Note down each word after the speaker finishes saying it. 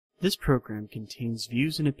This program contains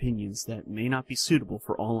views and opinions that may not be suitable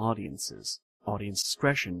for all audiences. Audience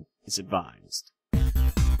discretion is advised.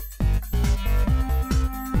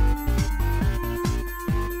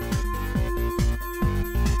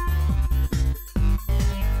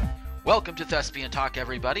 Welcome to Thespian Talk,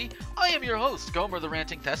 everybody. I am your host, Gomer the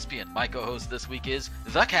Ranting Thespian. My co-host this week is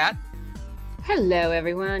the Cat. Hello,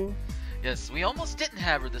 everyone. Yes, we almost didn't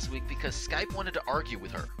have her this week because Skype wanted to argue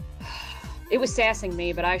with her. It was sassing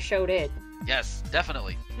me, but I showed it. Yes,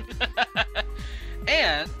 definitely.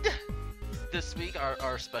 And this week,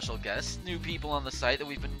 our special guests, new people on the site that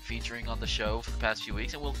we've been featuring on the show for the past few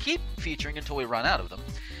weeks, and we'll keep featuring until we run out of them.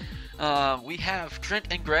 We have Trent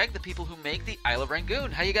and Greg, the people who make the Isle of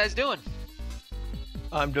Rangoon. How you guys doing?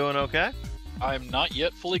 I'm doing okay. I'm not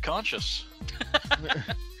yet fully conscious.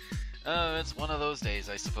 It's one of those days,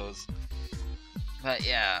 I suppose. But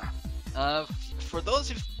yeah, for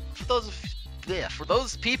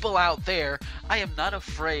those people out there, I am not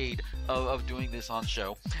afraid of doing this on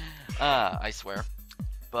show. I swear.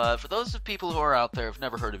 But for those of people who are out there who've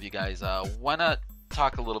never heard of you guys, why not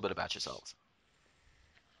talk a little bit about yourselves?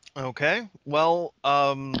 Okay. Well,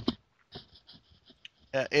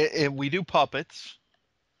 we do puppets.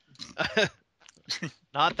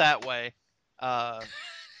 Not that way.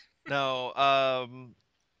 No.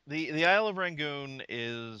 The Isle of Rangoon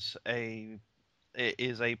is a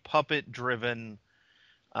puppet-driven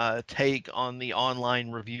take on the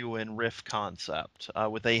online review and riff concept,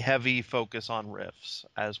 with a heavy focus on riffs,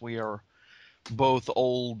 as we are both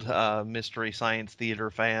old Mystery Science Theater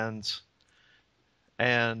fans.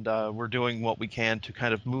 And we're doing what we can to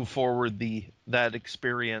kind of move forward that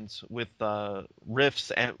experience with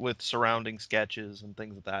riffs and with surrounding sketches and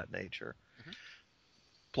things of that nature. Mm-hmm.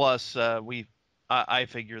 Plus, I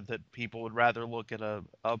figured that people would rather look at a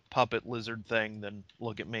puppet lizard thing than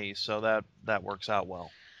look at me, so that works out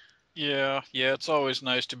well. Yeah, it's always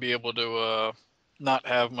nice to be able to not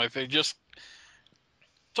have my face. Just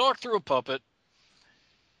talk through a puppet.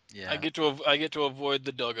 Yeah, I get to avoid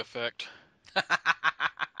the Doug effect.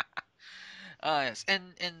 Yes, and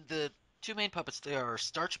the two main puppets, they are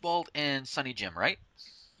Starchbald and Sunny Jim, right?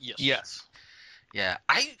 Yes. Yeah,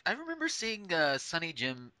 I remember seeing Sunny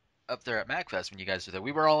Jim up there at MagFest when you guys were there.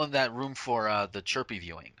 We were all in that room for the Chirpy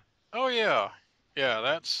viewing. Oh yeah,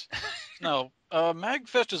 that's no.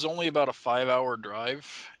 MagFest is only about a 5-hour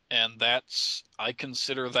drive, and I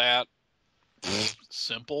consider that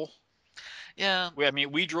simple. Yeah.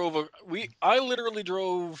 I literally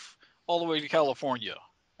drove all the way to California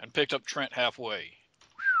and picked up Trent halfway.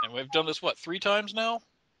 And we've done this, 3 times now?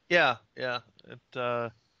 Yeah.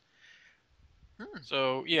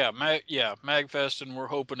 So MagFest, and we're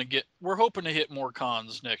hoping to hit more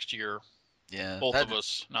cons next year. Yeah. Both of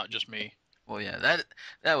us, not just me. Well, yeah,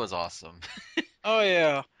 that was awesome. Oh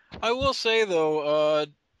yeah. I will say though,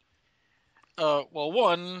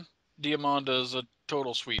 one, Diamanda is a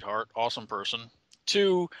total sweetheart, awesome person.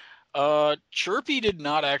 2, Chirpy did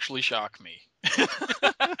not actually shock me.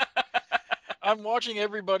 I'm watching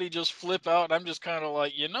everybody just flip out, and I'm just kind of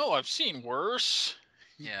like, I've seen worse.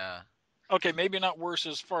 Yeah. Okay, maybe not worse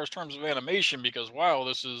as far as terms of animation, because wow,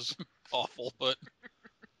 this is awful, but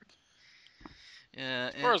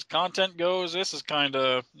yeah, as far as content goes, this is kind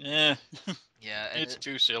of Yeah, it's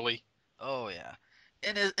too silly. Oh yeah.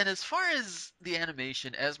 And as far as the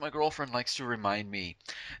animation, as my girlfriend likes to remind me,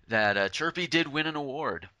 that Chirpy did win an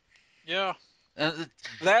award. Yeah.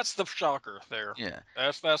 That's the shocker there. Yeah.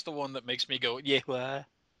 That's the one that makes me go, yeah. What?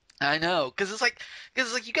 I know, because it's like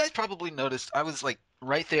you guys probably noticed, I was like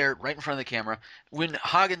right there, right in front of the camera. When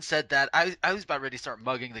Hagen said that, I was about ready to start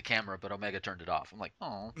mugging the camera, but Omega turned it off. I'm like,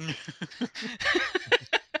 oh.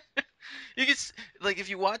 You can, like, if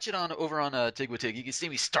you watch it over on Tigwatig, you can see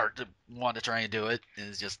me start to want to try and do it. And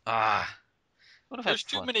it's just There's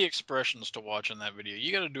too many expressions to watch in that video.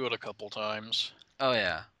 You got to do it a couple times. Oh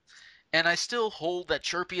yeah, and I still hold that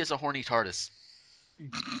Chirpy is a horny TARDIS.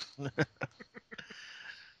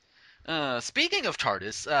 Speaking of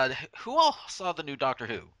TARDIS, who all saw the new Doctor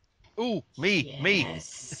Who? Ooh, me.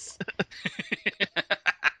 Yes.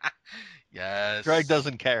 Yes. Greg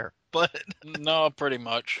doesn't care, but no, pretty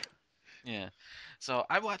much. Yeah. So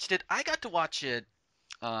I watched it. I got to watch it.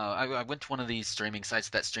 I went to one of these streaming sites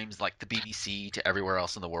that streams like the BBC to everywhere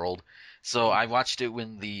else in the world. So I watched it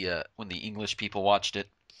when the English people watched it,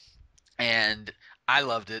 and I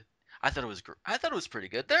loved it. I thought it was pretty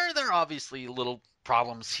good. There are obviously little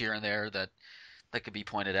problems here and there that could be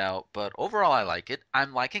pointed out, but overall I like it.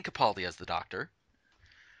 I'm liking Capaldi as the Doctor.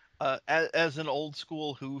 As an old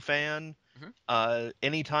school Who fan,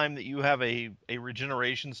 anytime that you have a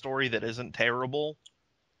regeneration story that isn't terrible,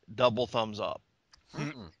 double thumbs up.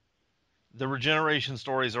 Mm-hmm. the regeneration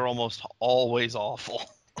stories are almost always awful.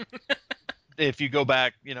 If you go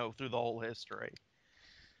back, through the whole history.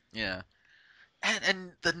 Yeah.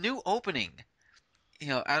 And the new opening,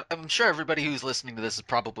 I'm sure everybody who's listening to this has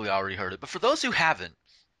probably already heard it, but for those who haven't,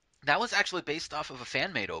 that was actually based off of a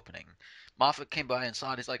fan-made opening. Moffat came by and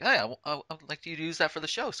saw it. He's like, "Hey, I'd like you to use that for the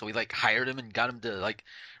show." So we hired him and got him to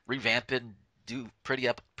revamp it and do pretty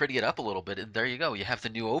it up a little bit. And there you go. You have the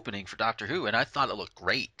new opening for Doctor Who, and I thought it looked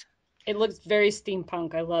great. It looks very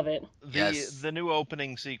steampunk. I love it. Yes. The new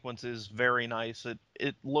opening sequence is very nice.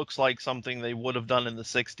 It looks like something they would have done in the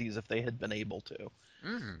 60s if they had been able to.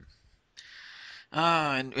 Mm-hmm.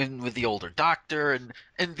 And with the older Doctor,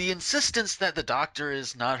 and the insistence that the Doctor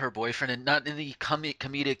is not her boyfriend, and not in the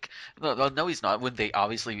comedic. No, he's not. When they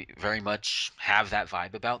obviously very much have that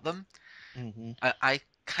vibe about them. Mm-hmm. I'm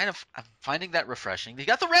finding that refreshing. They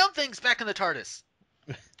got the round things back in the TARDIS.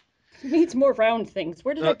 Needs more round things.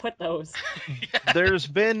 Where did I put those? Yeah. There's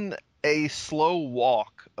been a slow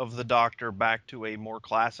walk of the Doctor back to a more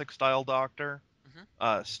classic style Doctor,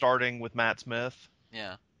 starting with Matt Smith.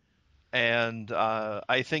 Yeah. And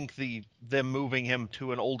I think them moving him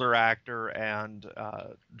to an older actor and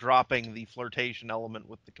dropping the flirtation element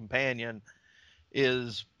with the companion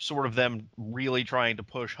is sort of them really trying to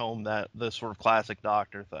push home the sort of classic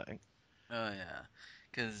Doctor thing. Oh yeah,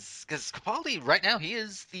 because Capaldi right now he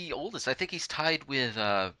is the oldest. I think he's tied with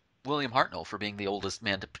William Hartnell for being the oldest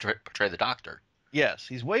man to portray the Doctor. Yes,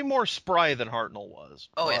 he's way more spry than Hartnell was.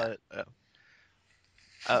 Oh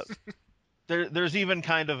yeah. There's even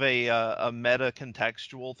kind of a meta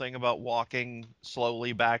contextual thing about walking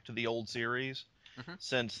slowly back to the old series,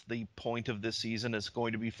 since the point of this season is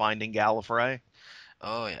going to be finding Gallifrey.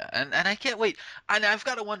 Oh yeah, and I can't wait. And I've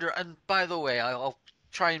got to wonder. And by the way, I'll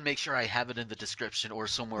try and make sure I have it in the description or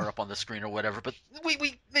somewhere up on the screen or whatever. But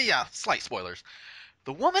yeah, slight spoilers.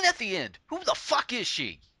 The woman at the end, who the fuck is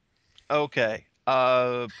she? Okay,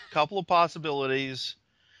 couple of possibilities.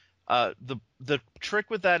 The trick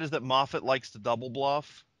with that is that Moffat likes to double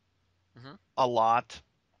bluff a lot.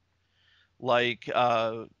 Like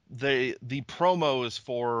the promos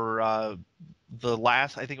for I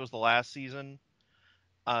think it was the last season,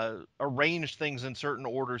 arranged things in certain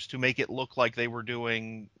orders to make it look like they were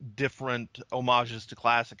doing different homages to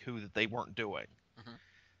classic Who that they weren't doing.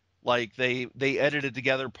 Like they edited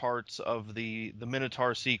together parts of the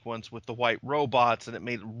Minotaur sequence with the white robots, and it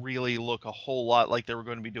made it really look a whole lot like they were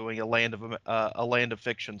going to be doing a Land of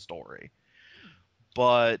Fiction story.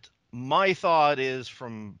 But my thought is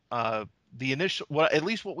from the initial, at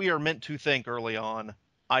least what we are meant to think early on,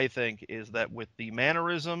 I think, is that with the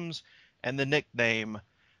mannerisms and the nickname,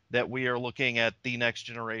 that we are looking at the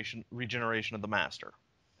next regeneration of the Master.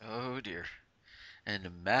 Oh dear, and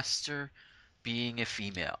the Master being a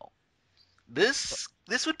female. This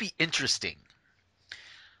would be interesting.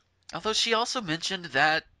 Although she also mentioned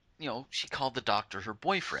that she called the Doctor her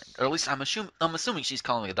boyfriend, or at least I'm assuming she's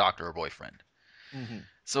calling the Doctor her boyfriend.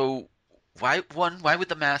 So why would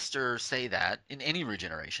the Master say that in any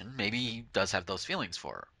regeneration? Maybe he does have those feelings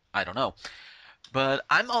for her. I don't know. But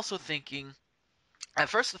I'm also thinking. At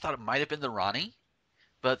first, I thought it might have been the Ronnie,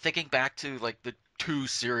 but thinking back to the 2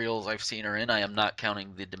 serials I've seen her in, I am not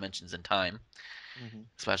counting the Dimensions in Time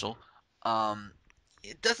special.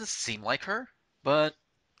 It doesn't seem like her, but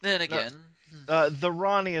then again, the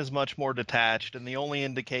Ronnie is much more detached, and the only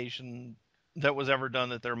indication that was ever done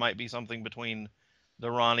that there might be something between the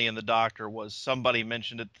Ronnie and the Doctor was somebody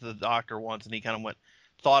mentioned it to the Doctor once, and he kind of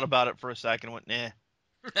thought about it for a second, and went,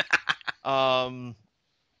 nah.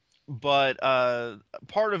 But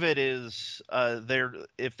part of it is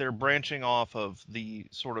if they're branching off of the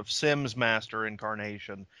sort of Sims Master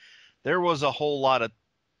incarnation, there was a whole lot of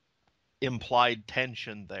implied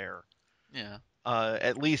tension there. Yeah.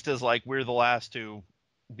 At least as we're the last 2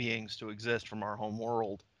 beings to exist from our home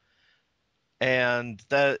world. And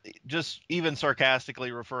that just even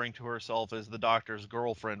sarcastically referring to herself as the Doctor's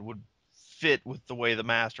girlfriend would fit with the way the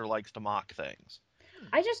Master likes to mock things.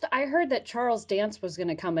 I heard that Charles Dance was going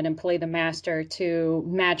to come in and play the Master to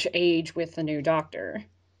match age with the new Doctor.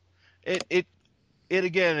 It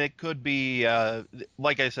again, it could be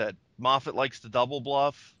like I said, Moffat likes to double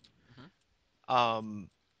bluff. Her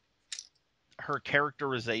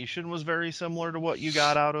characterization was very similar to what you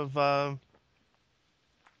got out of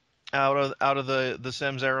the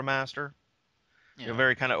Sims era Master. Yeah.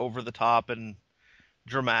 Very kind of over the top and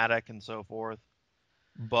dramatic and so forth.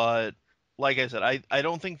 But like I said, I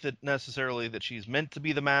don't think that necessarily that she's meant to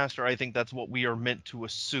be the Master. I think that's what we are meant to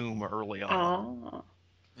assume early on.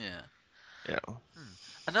 Yeah. Yeah.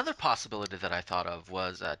 Another possibility that I thought of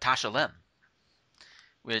was Tasha Lem.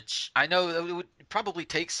 which I know it would probably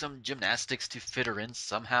take some gymnastics to fit her in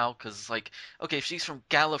somehow. Because, like, okay, if she's from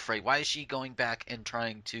Gallifrey, why is she going back and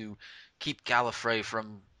trying to keep Gallifrey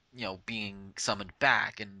from, being summoned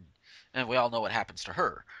back? And we all know what happens to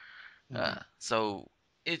her. So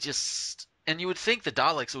it just, and you would think the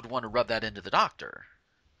Daleks would want to rub that into the Doctor,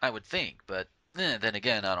 I would think, but then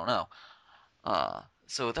again, I don't know.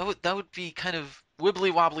 So that would be kind of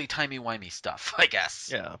wibbly wobbly timey wimey stuff, I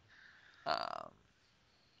guess. Yeah. Um,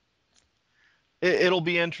 It'll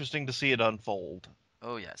be interesting to see it unfold.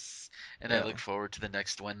 oh yes, and I Yeah. look forward to the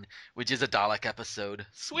next one, which is a Dalek episode.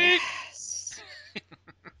 Sweet. Yes.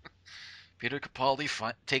 Peter Capaldi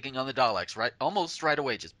taking on the Daleks almost right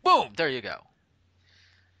away. Just boom, there you go.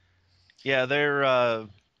 Yeah, they're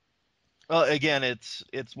well, again, it's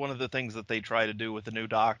one of the things that they try to do with the new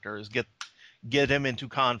Doctor is get him into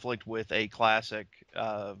conflict with a classic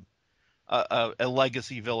a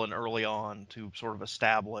legacy villain early on to sort of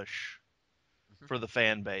establish for the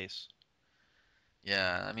fan base.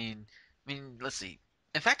 Yeah, I mean, let's see.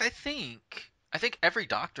 In fact, I think every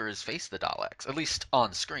Doctor has faced the Daleks, at least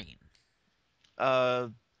on screen, Uh,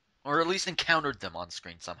 or at least encountered them on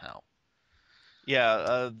screen somehow.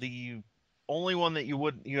 yeah, the only one that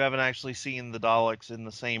you haven't actually seen the Daleks in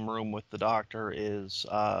the same room with the Doctor is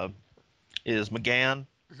McGann,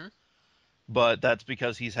 but that's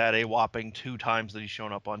because he's had a whopping 2 times that he's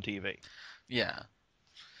shown up on TV. Yeah,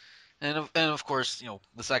 and of course,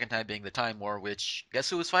 the second time being the Time War, which guess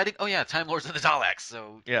who was fighting? Oh yeah, Time Lords and the Daleks.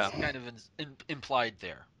 So Yeah. it's kind of implied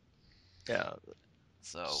there. Yeah.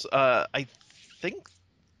 So I think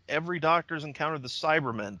every Doctor's encountered the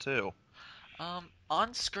Cybermen too.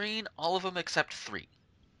 on screen, all of them except 3,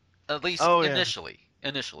 at least Oh, yeah. initially.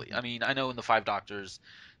 Initially, I mean, I know in the 5 Doctors,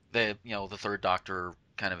 the 3rd Doctor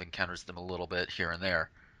kind of encounters them a little bit here and there.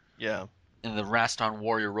 Yeah. And the Raston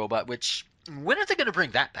Warrior robot, which when are they going to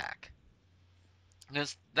bring that back?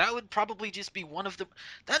 Because that would probably just be one of the.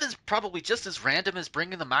 That is probably just as random as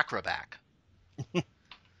bringing the Macra back.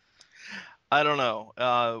 I don't know.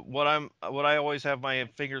 What I always have my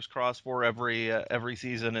fingers crossed for every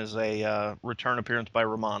season is a return appearance by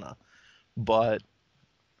Romana, but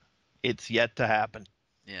it's yet to happen.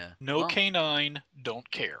 Yeah. No Well, K9, don't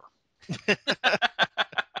care.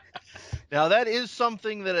 Now that is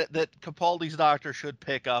something that Capaldi's Doctor should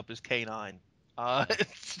pick up is K9. I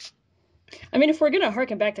mean, if we're gonna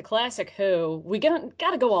harken back to classic Who, we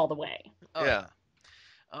gotta go all the way. Oh, yeah.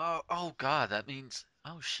 Oh God, that means.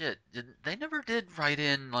 Oh shit! They never did write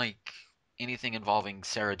in like anything involving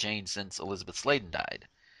Sarah Jane since Elizabeth Sladen died.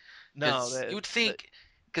 No, You would think,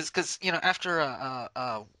 because after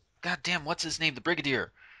God damn, what's his name, the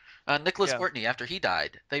Brigadier, Nicholas Yeah. Courtney, after he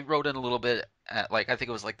died, they wrote in a little bit at I think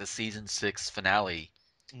it was like the season 6 finale,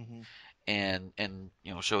 and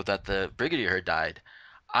showed that the Brigadier had died.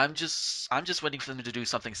 I'm just waiting for them to do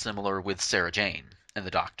something similar with Sarah Jane and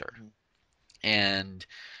the Doctor, and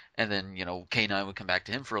then K9 would come back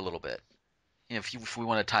to him for a little bit, if we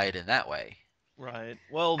want to tie it in that way. Right.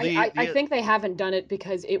 Well, I think they haven't done it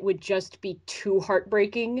because it would just be too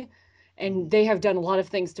heartbreaking, and they have done a lot of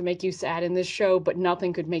things to make you sad in this show, but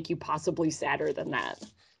nothing could make you possibly sadder than that.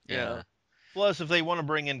 Yeah. Plus, if they want to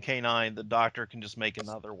bring in K9, the Doctor can just make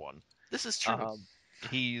another one. This is true.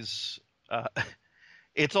 He's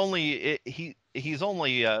it's only he's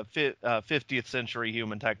only 50th century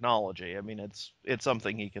human technology. I mean, it's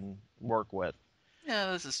something he can work with.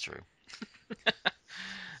 Yeah, this is true.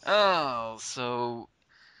 Oh, so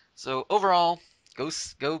overall, go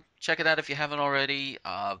check it out if you haven't already.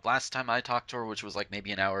 Last time I talked to her, which was like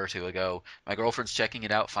maybe an hour or 2 ago, my girlfriend's checking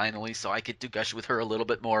it out finally, so I get to gush with her a little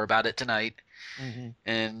bit more about it tonight.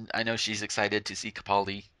 And I know she's excited to see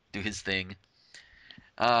Capaldi do his thing.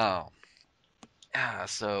 Oh,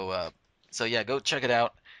 so yeah, go check it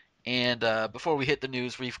out. And before we hit the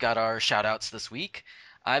news, we've got our shout outs this week.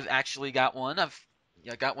 I've actually got one. I've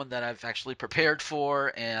got one that I've actually prepared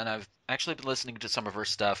for, and I've actually been listening to some of her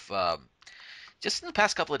stuff just in the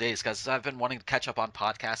past couple of days because I've been wanting to catch up on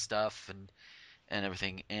podcast stuff and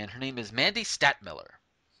everything. And her name is Mandy Stadtmiller.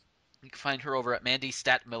 You can find her over at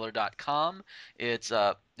mandystadtmiller.com. It's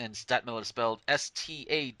and Stadtmiller spelled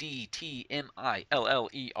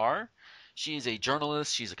Stadtmiller. She's a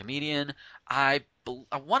journalist. She's a comedian. I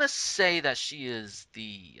want to say that she is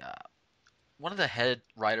the one of the head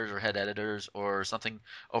writers or head editors or something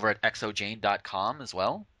over at exojane.com as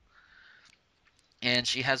well. And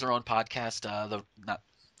she has her own podcast. I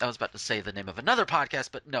was about to say the name of another podcast,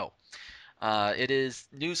 but no. It is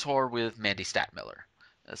News Horror with Mandy Stadtmiller.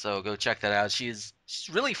 So go check that out. She's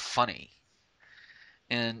really funny,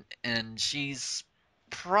 and she's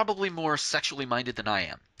probably more sexually minded than I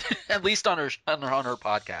am, at least on her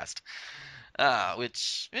podcast.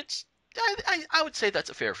 Which I would say that's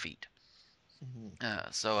a fair feat.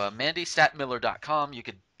 So MandyStadtmiller.com, you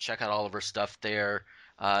could check out all of her stuff there.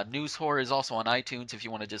 News Whore is also on iTunes if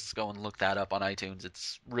you want to just go and look that up on iTunes.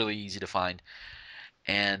 It's really easy to find.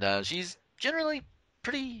 And she's generally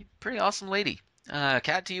pretty awesome lady.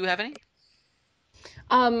 Kat, do you have any?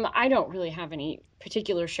 I don't really have any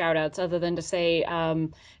particular shout outs other than to say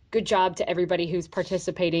good job to everybody who's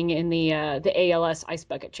participating in the ALS Ice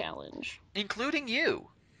Bucket Challenge. Including you.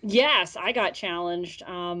 Yes, I got challenged.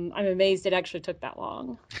 I'm amazed it actually took that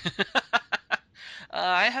long.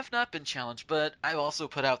 I have not been challenged, but I've also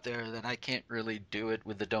put out there that I can't really do it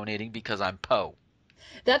with the donating because I'm Poe.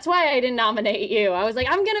 That's why I didn't nominate you. I was like,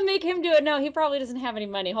 I'm going to make him do it. No, he probably doesn't have any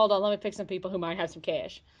money. Hold on, let me pick some people who might have some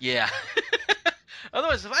cash. Yeah.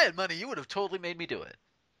 Otherwise, if I had money, you would have totally made me do it.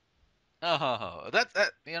 Oh, that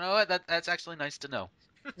you know what? That's actually nice to know.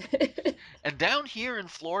 And down here in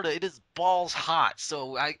Florida, it is balls hot,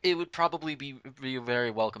 so it would probably be a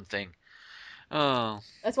very welcome thing. Oh.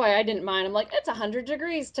 That's why I didn't mind. I'm like, it's 100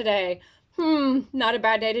 degrees today. Not a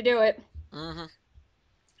bad day to do it. Mm-hmm.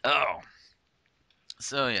 Oh.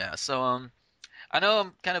 So yeah, I know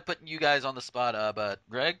I'm kind of putting you guys on the spot, but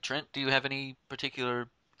Greg, Trent, do you have any particular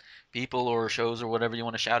people or shows or whatever you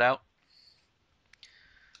want to shout out?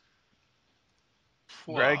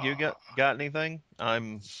 Greg, you got anything?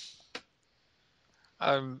 I'm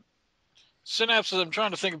synapses. I'm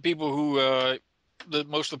trying to think of people who that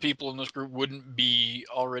most of the people in this group wouldn't be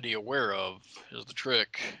already aware of. Is the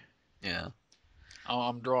trick? Yeah.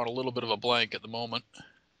 I'm drawing a little bit of a blank at the moment.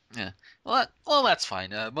 Yeah. Well, that's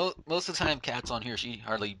fine. Most of the time, Kat's on here. She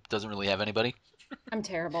hardly doesn't really have anybody. I'm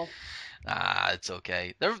terrible. It's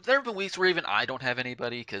okay. There have been weeks where even I don't have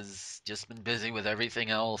anybody because just been busy with everything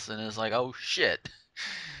else, and it's like, oh shit.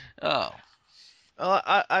 Oh.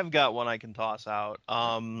 I've got one I can toss out.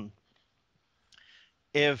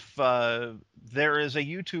 If there is a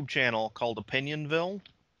YouTube channel called Opinionville.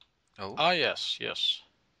 Oh. Ah, yes.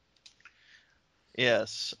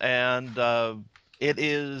 Yes, and it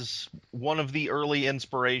is one of the early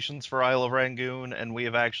inspirations for Isle of Rangoon, and we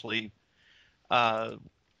have actually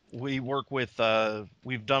we work with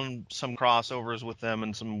we've done some crossovers with them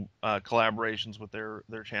and some collaborations with their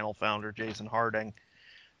channel founder Jason Harding,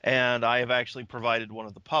 and I have actually provided one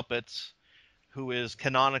of the puppets who is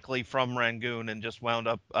canonically from Rangoon and just wound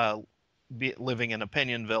up living in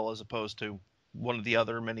Opinionville as opposed to one of the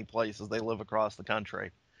other many places they live across the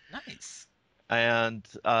country. Nice. And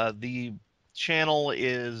the channel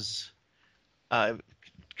is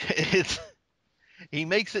he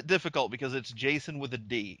makes it difficult because it's Jason with a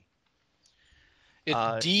D. It's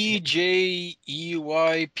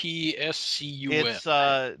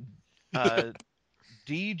DJEYPSCUN. It's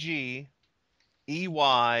DGEYPSCUN,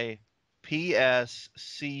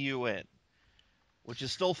 which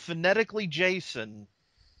is still phonetically Jason,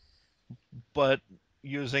 but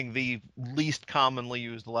using the least commonly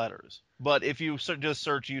used letters. But if you just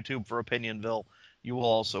search YouTube for Opinionville, you will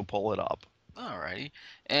also pull it up. Alrighty.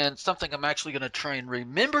 And something I'm actually going to try and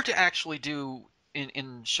remember to actually do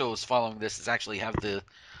in shows following this is actually have the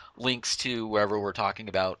links to wherever we're talking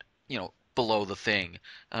about, below the thing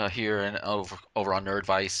here and over on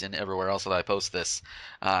Nerdvice and everywhere else that I post this.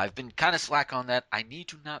 I've been kind of slack on that. I need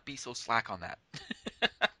to not be so slack on that.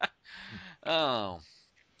 Oh.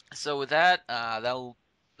 So with that, that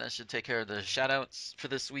should take care of the shout-outs for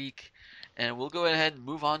this week. And we'll go ahead and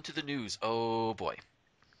move on to the news. Oh, boy.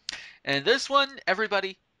 And this one,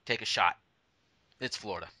 everybody, take a shot. It's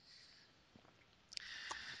Florida.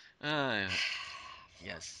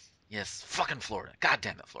 Yes, fucking Florida. God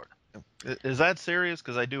damn it, Florida. Is that serious?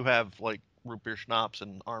 Because I do have, root beer schnapps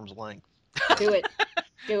and arm's length. Do it.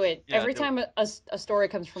 Yeah, Every time a story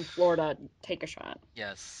comes from Florida, take a shot.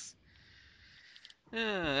 Yes. Yeah,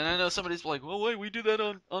 and I know somebody's like, well, wait, we do that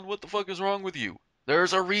on What the Fuck Is Wrong With You?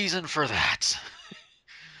 There's a reason for that.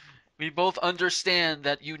 We both understand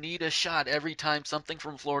that you need a shot every time something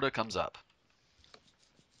from Florida comes up.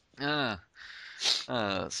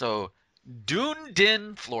 So,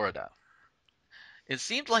 Dunedin, Florida. It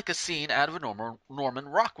seemed like a scene out of a Norman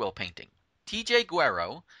Rockwell painting. T.J.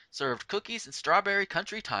 Guerrero served cookies and strawberry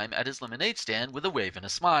country time at his lemonade stand with a wave and a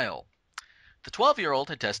smile. The 12-year-old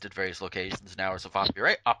had tested various locations and hours of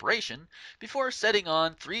operation before setting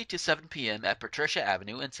on 3 to 7 p.m. at Patricia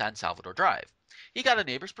Avenue and San Salvador Drive. He got a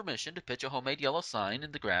neighbor's permission to pitch a homemade yellow sign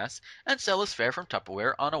in the grass and sell his fare from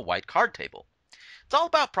Tupperware on a white card table. It's all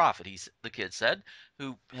about profit, the kid said,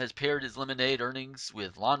 who has paired his lemonade earnings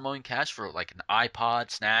with lawn mowing cash for an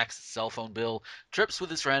iPod, snacks, cell phone bill, trips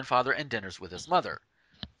with his grandfather, and dinners with his mother.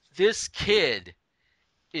 This kid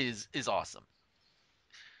is awesome.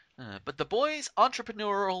 But the boy's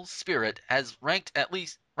entrepreneurial spirit has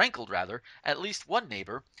rankled at least one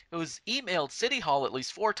neighbor who's emailed City Hall at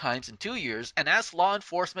least 4 times in 2 years and asked law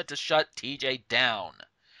enforcement to shut TJ down.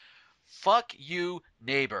 Fuck you,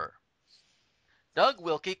 neighbor. Doug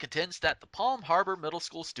Wilkie contends that the Palm Harbor Middle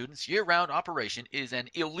School students' year-round operation is an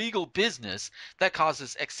illegal business that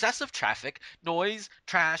causes excessive traffic, noise,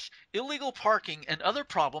 trash, illegal parking, and other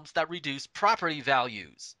problems that reduce property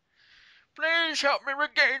values. Please help me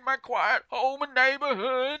regain my quiet home and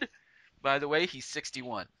neighborhood. By the way, he's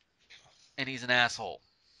 61, and he's an asshole.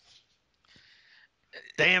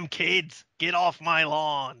 Damn kids, get off my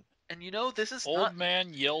lawn. And you know, this is Old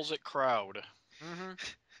man yells at crowd. Mm-hmm.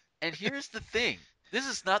 And here's the thing. This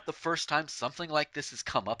is not the first time something like this has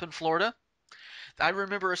come up in Florida. I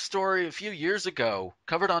remember a story a few years ago,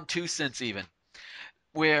 covered on 2 Cents even,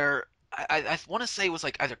 where I want to say it was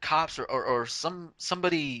like either cops or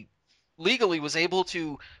somebody legally was able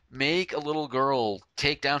to make a little girl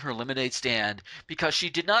take down her lemonade stand because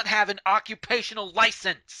she did not have an occupational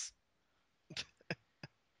license.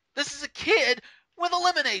 This is a kid with a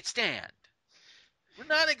lemonade stand.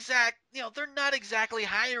 They're not exactly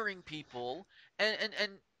hiring people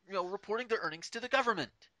and reporting their earnings to the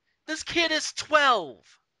government. This kid is 12.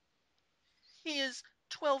 He is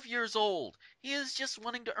 12 years old. He is just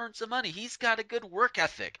wanting to earn some money. He's got a good work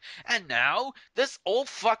ethic. And now this old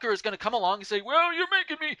fucker is going to come along and say, well, you're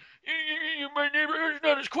making me, my neighborhood's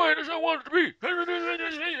not as quiet as I want it to be.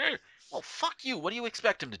 Well, fuck you. What do you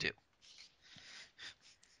expect him to do?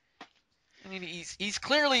 I mean, he's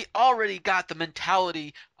clearly already got the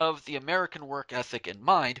mentality of the American work ethic in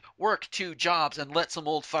mind. Work 2 jobs and let some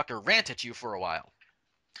old fucker rant at you for a while.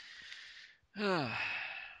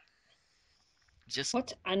 Just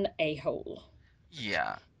what an a-hole.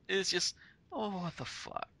 Yeah, it's just what the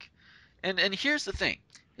fuck. And here's the thing: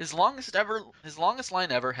 his longest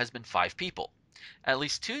line ever has been 5 people. At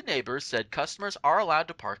least 2 neighbors said customers are allowed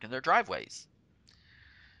to park in their driveways.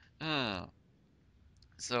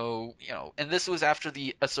 So, and this was after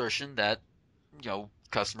the assertion that,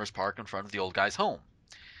 customers park in front of the old guy's home,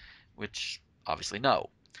 which obviously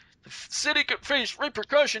no. The city could face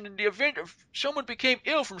repercussion in the event if someone became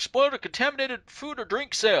ill from spoiled or contaminated food or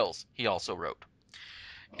drink sales, he also wrote.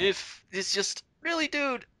 If it's just, really,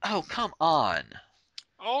 dude, oh, come on.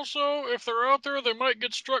 Also, if they're out there, they might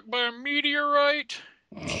get struck by a meteorite.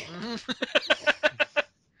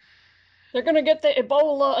 They're gonna get the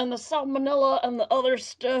Ebola and the Salmonella and the other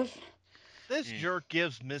stuff. This jerk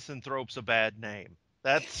gives misanthropes a bad name.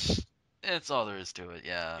 That's all there is to it,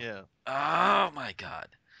 yeah. Yeah. Oh my god.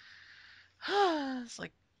 It's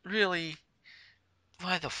like, really?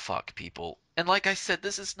 Why the fuck, people? And like I said,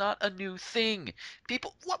 this is not a new thing.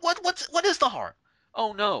 People, what is the harm?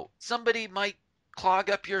 Oh no, somebody might clog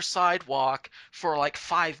up your sidewalk for like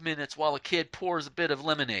 5 minutes while a kid pours a bit of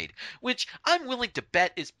lemonade, which I'm willing to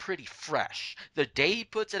bet is pretty fresh. The day he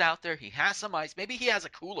puts it out there, he has some ice. Maybe he has a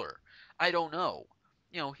cooler. I don't know.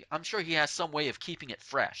 I'm sure he has some way of keeping it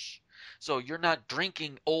fresh. So you're not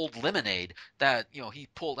drinking old lemonade that, he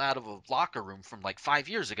pulled out of a locker room from like 5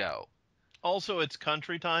 years ago. Also, it's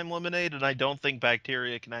country time lemonade, and I don't think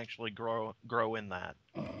bacteria can actually grow in that.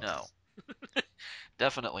 No.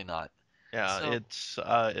 Definitely not. Yeah,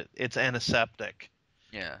 so, it's antiseptic.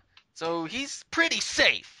 Yeah. So he's pretty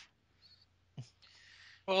safe.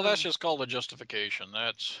 Well, that's just called a justification.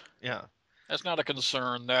 That's not a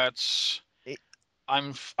concern.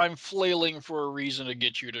 I'm flailing for a reason to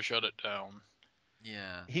get you to shut it down.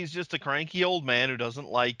 Yeah. He's just a cranky old man who doesn't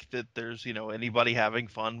like that there's, anybody having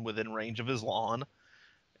fun within range of his lawn.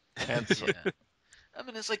 And so, yeah. I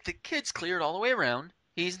mean, it's like the kid's cleared all the way around.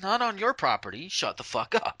 He's not on your property. Shut the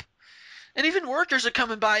fuck up. And even workers are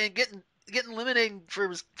coming by and getting lemonade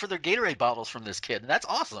for their Gatorade bottles from this kid. And that's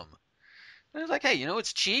awesome. And it's like, hey,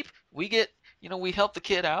 it's cheap. We get, we help the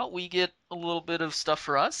kid out. We get a little bit of stuff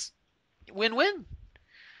for us. Win-win.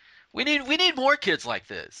 We need more kids like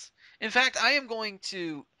this. In fact, I am going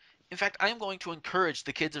to encourage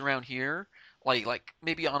the kids around here, like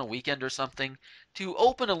maybe on a weekend or something, to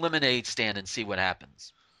open a lemonade stand and see what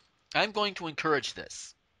happens. I'm going to encourage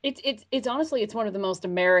this. It's honestly, it's one of the most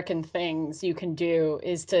American things you can do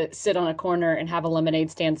is to sit on a corner and have a lemonade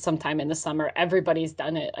stand sometime in the summer. Everybody's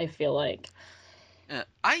done it, I feel like.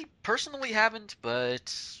 I personally haven't,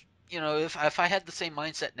 but if I had the same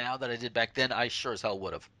mindset now that I did back then, I sure as hell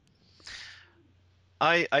would have.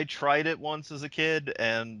 I tried it once as a kid,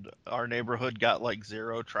 and our neighborhood got like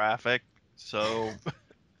 0 traffic, so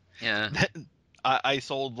yeah. I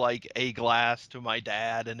sold like a glass to my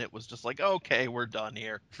dad, and it was just like, okay, we're done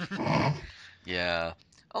here. Yeah.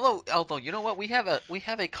 Although you know what, we have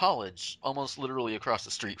a college almost literally across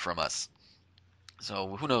the street from us,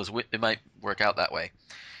 so who knows? It might work out that way.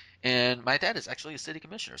 And my dad is actually a city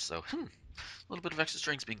commissioner, so a little bit of extra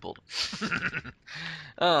strings being pulled.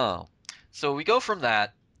 Oh, so we go from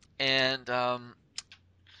that, and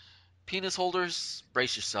penis holders,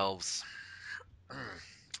 brace yourselves.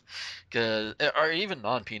 Or even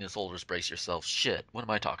non-penis holders, brace yourselves. Shit, what am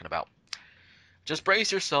I talking about? Just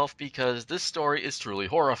brace yourself because this story is truly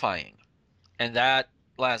horrifying. And that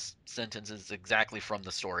last sentence is exactly from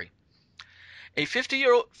the story. A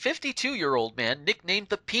 52-year-old man nicknamed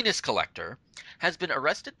the Penis Collector has been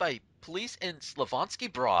arrested by police in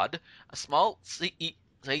Slavonsky Brod, a small city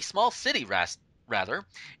rather,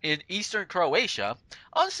 in eastern Croatia,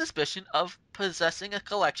 on suspicion of possessing a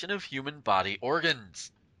collection of human body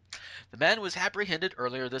organs. The man was apprehended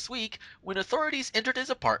earlier this week. When authorities entered his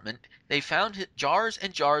apartment, they found jars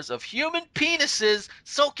and jars of human penises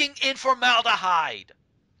soaking in formaldehyde.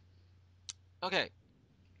 Okay,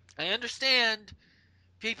 I understand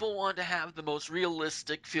people want to have the most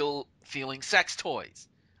realistic feeling sex toys.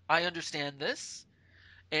 I understand this,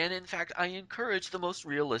 and in fact, I encourage the most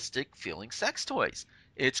realistic feeling sex toys.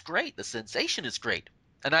 It's great. The sensation is great.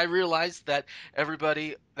 And I realize that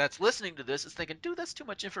everybody that's listening to this is thinking, dude, that's too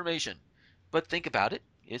much information. But think about it,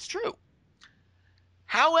 it's true.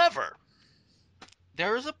 However,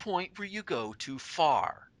 there is a point where you go too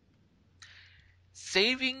far.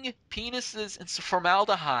 Saving penises in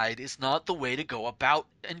formaldehyde is not the way to go about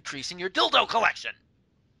increasing your dildo collection.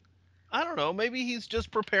 I don't know. Maybe he's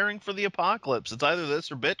just preparing for the apocalypse. It's either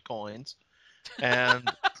this or bitcoins,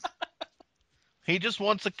 and he just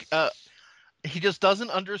wants he just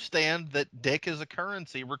doesn't understand that dick as a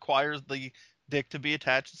currency requires the dick to be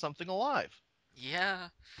attached to something alive. Yeah,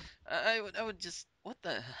 I would just, what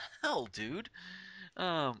the hell, dude?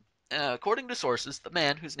 According to sources, the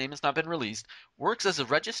man, whose name has not been released, works as a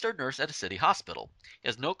registered nurse at a city hospital. He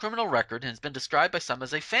has no criminal record and has been described by some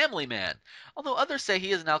as a family man, although others say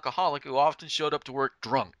he is an alcoholic who often showed up to work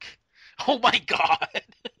drunk. Oh my god!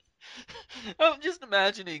 I'm just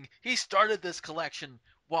imagining he started this collection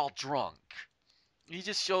while drunk. He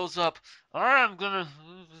just shows up, I'm gonna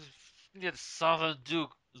get something to do.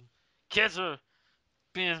 Kids are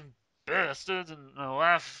being bastards and my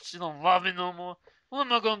wife, she don't love me no more. What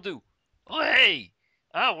am I gonna do? Oh, hey,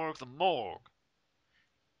 I work the morgue.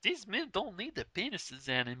 These men don't need their penises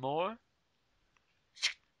anymore.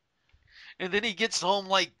 And then he gets home,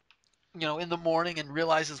 like, in the morning and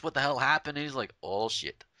realizes what the hell happened. And he's like, oh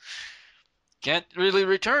shit. Can't really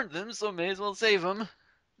return them, so may as well save them.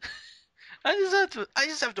 I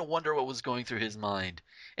just have to wonder what was going through his mind.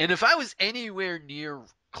 And if I was anywhere near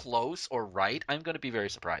close or right, I'm going to be very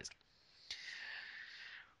surprised.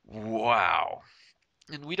 Wow.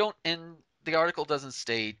 And the article doesn't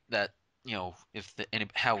state that, how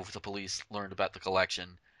the police learned about the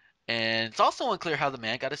collection. And it's also unclear how the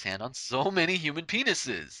man got his hand on so many human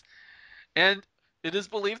penises. And it is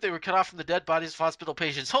believed they were cut off from the dead bodies of hospital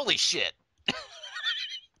patients. Holy shit.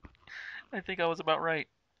 I think I was about right.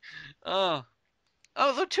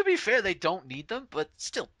 Although to be fair, they don't need them, but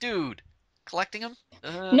still, dude, collecting them?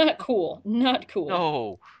 Not cool. Not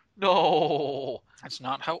cool. No. That's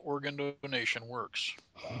not how organ donation works.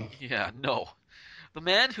 Yeah, no. The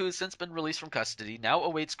man, who has since been released from custody, now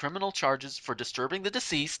awaits criminal charges for disturbing the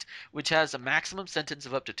deceased, which has a maximum sentence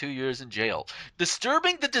of up to 2 years in jail.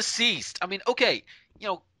 Disturbing the deceased. I mean, okay,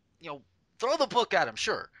 throw the book at him,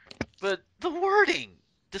 sure, but the wording,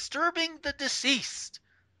 disturbing the deceased.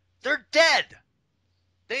 They're dead.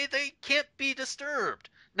 They can't be disturbed.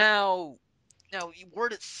 Now you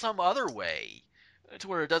word it some other way to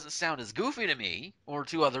where it doesn't sound as goofy to me or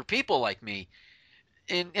to other people like me.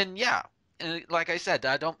 And yeah, like I said,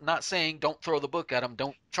 not saying don't throw the book at them,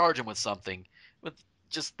 don't charge them with something, but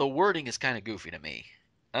just the wording is kind of goofy to me.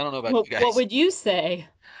 I don't know about you guys. What would you say?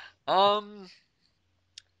 Well,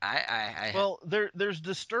 there's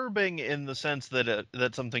disturbing in the sense that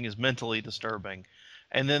that something is mentally disturbing,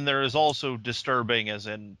 and then there is also disturbing as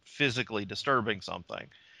in physically disturbing something.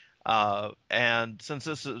 And since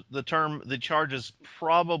this is the charge is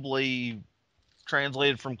probably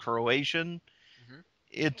translated from Croatian,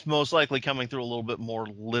 it's most likely coming through a little bit more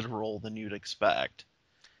literal than you'd expect.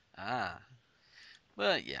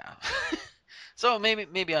 But yeah. So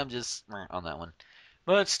maybe I'm just on that one,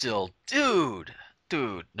 but still, dude,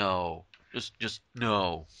 no, just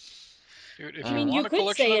no. Dude, if you want a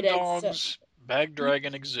collection of dogs, Bag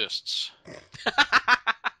Dragon exists.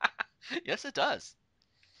 Yes, it does.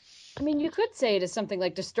 I mean, you could say it as something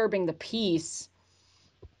like disturbing the peace.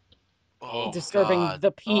 Oh, disturbing God.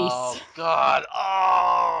 the peace. Oh God!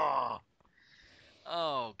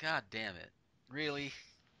 Oh, god damn it. Really?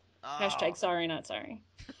 Hashtag Oh. sorry, not sorry.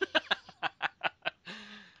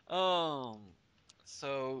 um.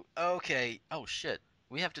 So, okay. Oh, shit.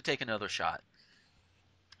 We have to take another shot.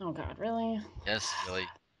 Oh God, really? Yes, really.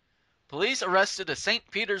 Police arrested a St.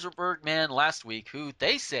 Petersburg man last week who,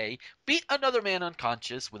 they say, beat another man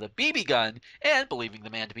unconscious with a BB gun and, believing the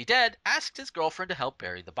man to be dead, asked his girlfriend to help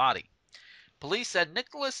bury the body. Police said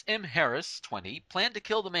Nicholas M. Harris, 20, planned to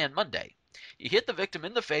kill the man Monday. He hit the victim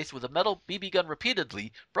in the face with a metal BB gun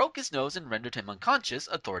repeatedly, broke his nose, and rendered him unconscious,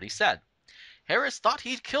 authorities said. Harris thought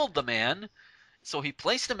he'd killed the man, so he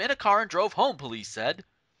placed him in a car and drove home, police said.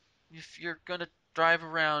 If you're going to drive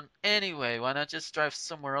around anyway, why not just drive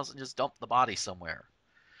somewhere else and just dump the body somewhere?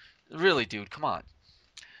 Really, dude, come on.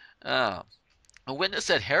 A witness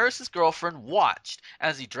said Harris's girlfriend watched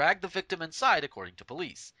as he dragged the victim inside, according to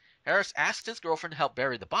police. Harris asked his girlfriend to help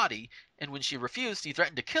bury the body, and when she refused, he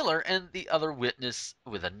threatened to kill her and the other witness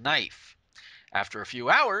with a knife. After a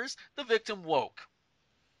few hours, the victim woke.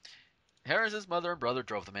 Harris's mother and brother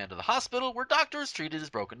drove the man to the hospital, where doctors treated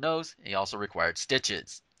his broken nose. He also required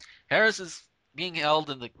stitches. Harris is being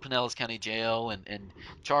held in the Pinellas County Jail and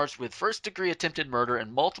charged with first-degree attempted murder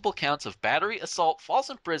and multiple counts of battery, assault,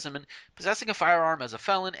 false imprisonment, possessing a firearm as a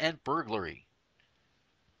felon, and burglary.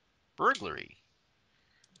 Burglary?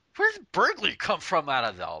 Where did burglary come from out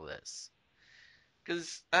of all this?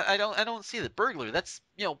 Because I don't see the burglary. That's,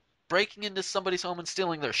 breaking into somebody's home and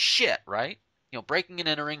stealing their shit, right? Breaking and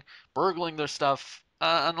entering, burgling their stuff.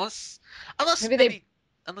 Unless maybe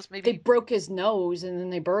they broke his nose and then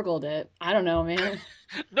they burgled it. I don't know, man.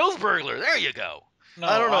 Nose burglar. There you go. No,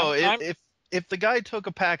 I don't know. If the guy took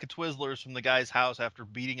a pack of Twizzlers from the guy's house after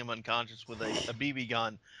beating him unconscious with a BB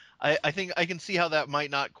gun, I think I can see how that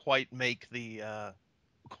might not quite make the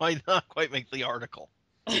make the article.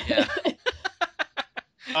 Yeah.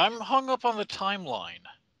 I'm hung up on the timeline.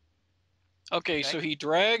 Okay, so he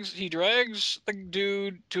drags the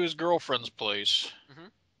dude to his girlfriend's place. Mm-hmm.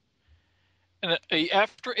 And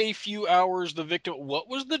after a few hours, the victim. What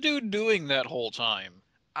was the dude doing that whole time?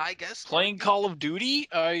 I guess playing Call of Duty.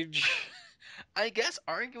 I guess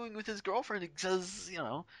arguing with his girlfriend because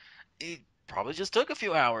it probably just took a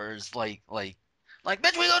few hours. Like,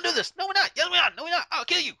 bitch, we gonna do this? No, we're not. Yes, we are. No, we're not. I'll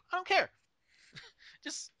kill you. I don't care.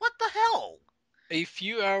 Just what the hell? A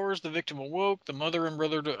few hours, the victim awoke. The mother and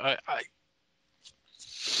brother.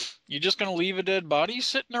 You just gonna leave a dead body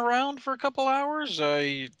sitting around for a couple hours?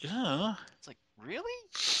 It's like, really?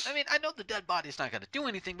 I mean, I know the dead body's not gonna do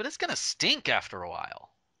anything, but it's gonna stink after a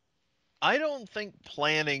while. I don't think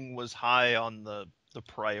planning was high on the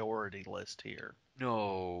priority list here.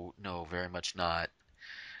 No, very much not.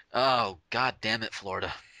 Oh, god damn it,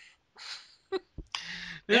 Florida.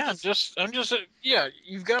 I'm just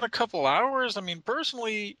you've got a couple hours. I mean,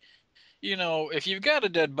 personally, if you've got a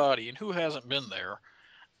dead body, and who hasn't been there,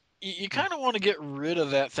 you kind of want to get rid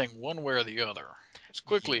of that thing one way or the other as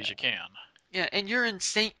quickly as you can. Yeah, and you're in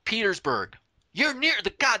St. Petersburg. You're near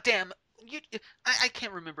the goddamn... I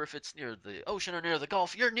can't remember if it's near the ocean or near the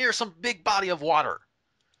Gulf. You're near some big body of water.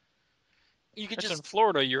 You could in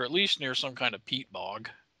Florida, you're at least near some kind of peat bog.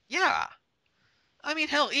 Yeah. I mean,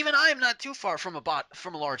 hell, even I am not too far from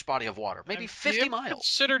a large body of water. Maybe 50 miles.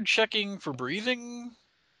 Considered checking for breathing?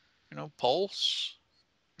 Pulse?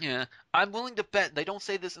 Yeah. I'm willing to bet, they don't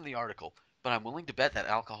say this in the article, but I'm willing to bet that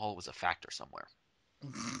alcohol was a factor somewhere.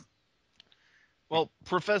 Well,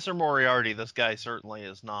 Professor Moriarty, this guy certainly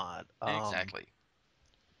is not. Exactly.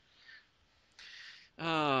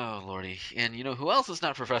 Oh, Lordy. And you know who else is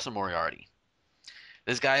not Professor Moriarty?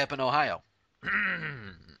 This guy up in Ohio.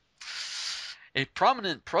 A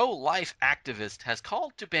prominent pro-life activist has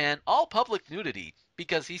called to ban all public nudity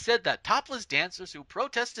because he said that topless dancers who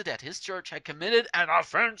protested at his church had committed an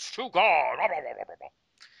offense to God.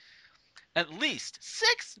 At least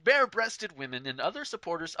 6 bare-breasted women and other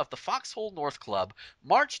supporters of the Foxhole North Club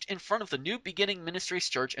marched in front of the New Beginning Ministries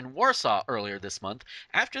Church in Warsaw earlier this month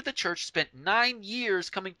after the church spent 9 years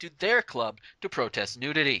coming to their club to protest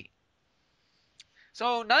nudity.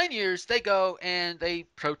 So 9 years, they go and they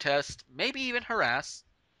protest, maybe even harass,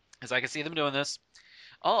 as I can see them doing this,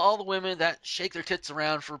 all the women that shake their tits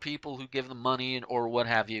around for people who give them money or what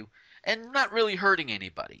have you, and not really hurting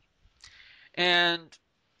anybody. And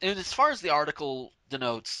as far as the article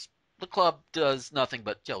denotes, the club does nothing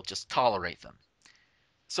but just tolerate them.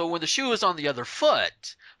 So when the shoe is on the other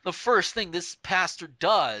foot, the first thing this pastor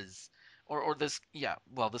does, or this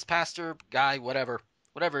pastor guy, whatever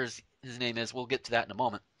his name is, we'll get to that in a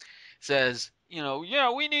moment, says,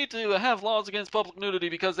 we need to have laws against public nudity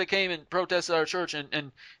because they came and protested our church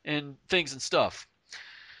and things and stuff.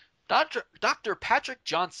 Dr. Patrick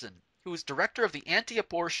Johnson, who is director of the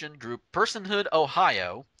anti-abortion group Personhood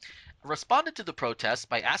Ohio, responded to the protests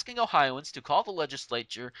by asking Ohioans to call the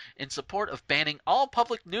legislature in support of banning all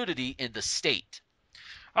public nudity in the state.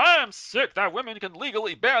 I am sick that women can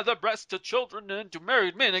legally bare their breasts to children and to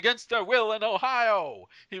married men against their will in Ohio,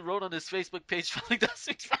 he wrote on his Facebook page.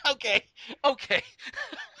 Okay.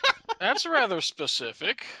 That's rather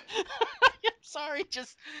specific. I'm sorry,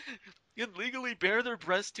 just can legally bare their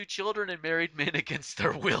breasts to children and married men against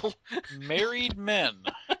their will. Married men.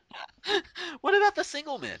 What about the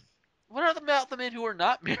single men? What about the men who are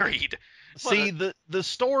not married? See, the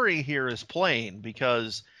story here is plain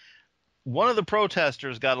because one of the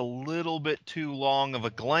protesters got a little bit too long of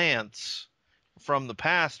a glance from the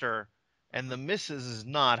pastor, and the missus is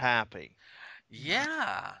not happy.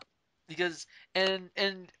 Yeah, because and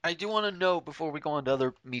I do want to note before we go on to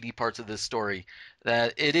other meaty parts of this story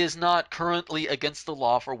that it is not currently against the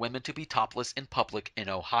law for women to be topless in public in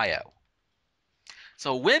Ohio.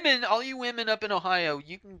 So women, all you women up in Ohio,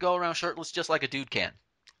 you can go around shirtless just like a dude can,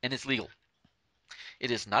 and it's legal.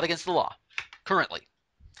 It is not against the law currently.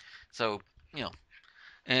 So, you know,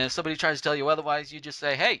 and if somebody tries to tell you otherwise, you just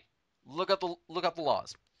say, "Hey, look up the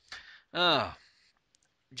laws."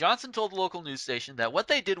 Johnson told the local news station that what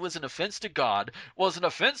they did was an offense to God, was an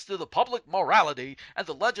offense to the public morality, and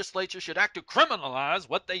the legislature should act to criminalize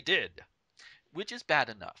what they did, which is bad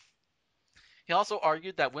enough. He also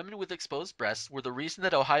argued that women with exposed breasts were the reason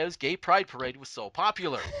that Ohio's gay pride parade was so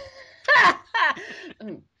popular.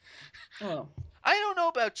 Oh. I don't know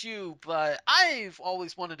about you, but I've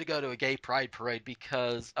always wanted to go to a gay pride parade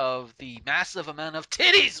because of the massive amount of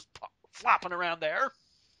titties flopping around there.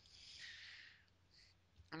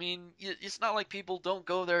 I mean, it's not like people don't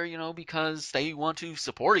go there, because they want to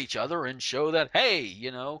support each other and show that, hey,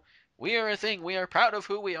 we are a thing. We are proud of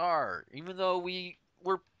who we are, even though we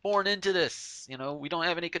were born into this. We don't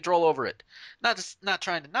have any control over it. Not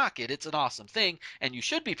trying to knock it. It's an awesome thing, and you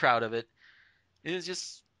should be proud of it. It is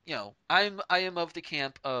just, I am of the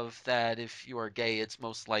camp of that if you are gay, it's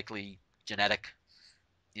most likely genetic.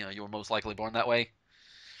 You were most likely born that way.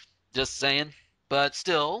 Just saying. But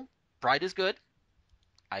still, pride is good.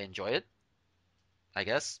 I enjoy it, I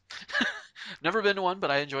guess. Never been to one,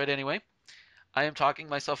 but I enjoy it anyway. I am talking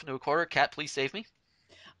myself into a corner. Cat, please save me.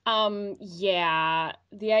 Yeah,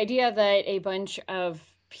 the idea that a bunch of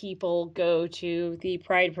people go to the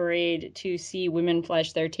Pride Parade to see women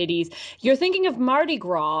flash their titties. You're thinking of Mardi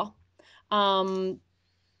Gras. Yeah,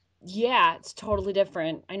 it's totally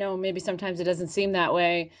different. I know maybe sometimes it doesn't seem that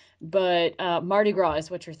way, but Mardi Gras is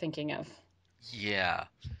what you're thinking of. Yeah.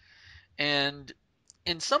 And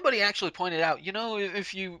somebody actually pointed out,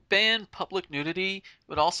 if you ban public nudity, it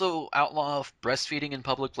would also outlaw breastfeeding in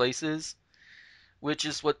public places, which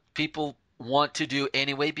is what people want to do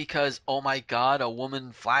anyway because, oh my God, a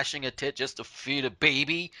woman flashing a tit just to feed a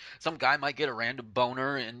baby. Some guy might get a random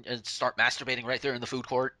boner and start masturbating right there in the food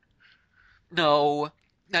court. No,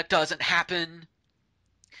 that doesn't happen.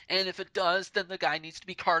 And if it does, then the guy needs to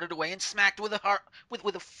be carted away and smacked with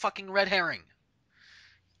a fucking red herring.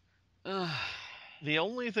 The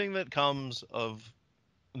only problem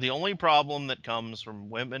that comes from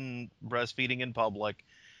women breastfeeding in public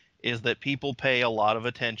is that people pay a lot of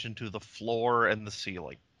attention to the floor and the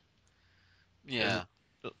ceiling. Yeah.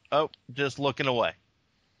 Just looking away.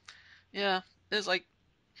 Yeah. It's like,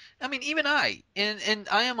 I mean, even and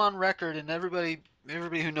I am on record, and everybody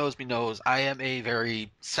who knows me knows I am a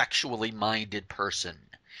very sexually minded person.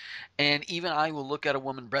 And even I will look at a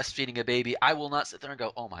woman breastfeeding a baby. I will not sit there and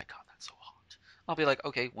go, oh my God, that's so hot. I'll be like,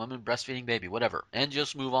 okay, woman breastfeeding baby, whatever, and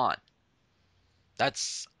just move on.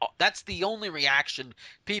 That's the only reaction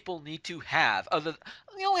people need to have. The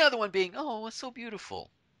only other one being, oh, it's so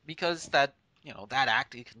beautiful, because that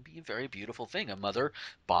act, it can be a very beautiful thing. A mother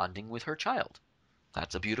bonding with her child.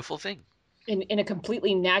 That's a beautiful thing. In a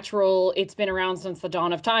completely natural, it's been around since the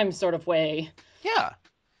dawn of time sort of way. Yeah,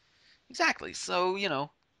 exactly. So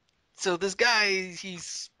so this guy,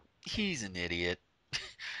 he's an idiot,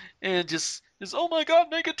 and just oh my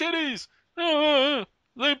God, naked titties!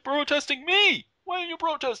 They're protesting me. Why are you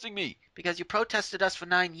protesting me? Because you protested us for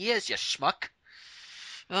 9 years, you schmuck.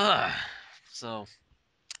 So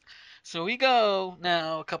we go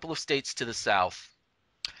now a couple of states to the south,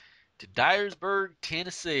 to Dyersburg,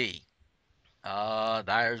 Tennessee.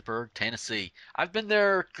 Dyersburg, Tennessee. I've been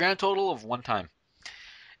there grand total of one time.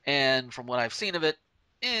 And from what I've seen of it,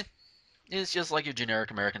 it's just like your generic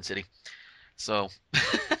American city. So,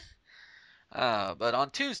 but on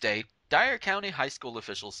Tuesday, Dyer County high school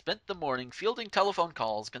officials spent the morning fielding telephone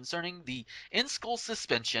calls concerning the in-school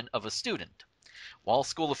suspension of a student. While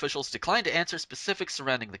school officials declined to answer specifics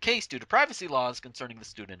surrounding the case due to privacy laws concerning the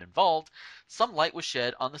student involved, some light was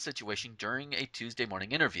shed on the situation during a Tuesday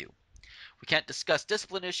morning interview. We can't discuss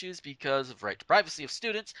discipline issues because of right to privacy of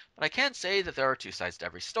students, but I can say that there are two sides to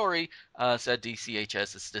every story, said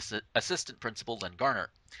DCHS Assistant Principal Lynn Garner.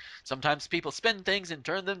 Sometimes people spin things and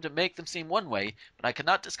turn them to make them seem one way, but I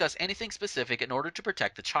cannot discuss anything specific in order to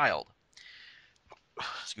protect the child.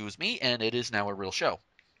 Excuse me, and it is now a real show.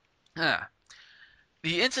 The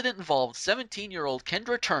incident involved 17-year-old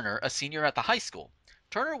Kendra Turner, a senior at the high school.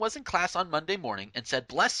 Turner was in class on Monday morning and said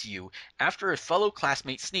 "bless you" after a fellow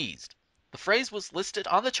classmate sneezed. The phrase was listed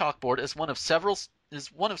on the chalkboard as one of several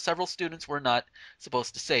students were not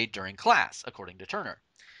supposed to say during class, according to Turner.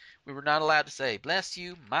 We were not allowed to say "bless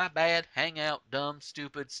you," "my bad," "hang out," "dumb,"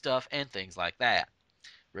 "stupid," "stuff," and things like that.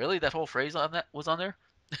 Really? That whole phrase on that was on there?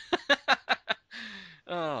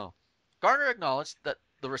 Oh. Garner acknowledged that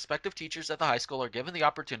the respective teachers at the high school are given the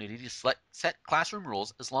opportunity to set classroom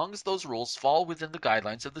rules as long as those rules fall within the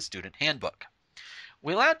guidelines of the student handbook.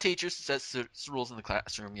 We allowed teachers to set rules in the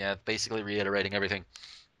classroom, basically reiterating everything.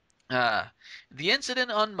 The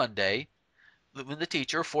incident on Monday, when the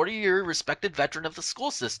teacher, a 40-year respected veteran of the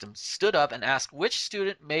school system, stood up and asked which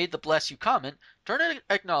student made the "bless you" comment, Turner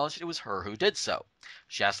acknowledged it was her who did so.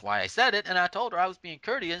 She asked why I said it, and I told her I was being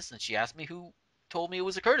courteous, and she asked me who told me it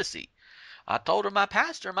was a courtesy. I told her my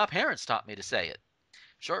pastor and my parents taught me to say it.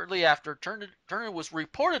 Shortly after, Turner was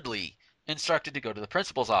reportedly instructed to go to the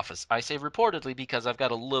principal's office. I say reportedly because I've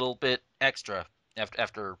got a little bit extra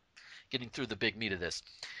after getting through the big meat of this.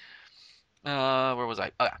 Where was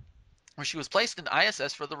I? Where she was placed in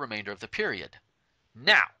ISS for the remainder of the period.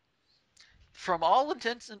 Now, from all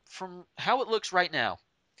intents and from how it looks right now,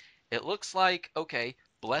 it looks like, okay,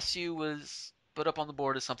 "bless you" was put up on the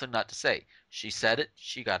board as something not to say. She said it,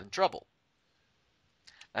 she got in trouble.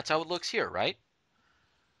 That's how it looks here, right?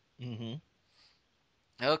 Mm-hmm.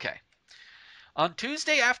 Okay. On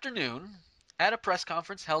Tuesday afternoon, at a press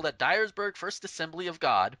conference held at Dyersburg First Assembly of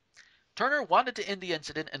God, Turner wanted to end the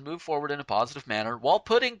incident and move forward in a positive manner while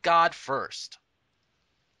putting God first.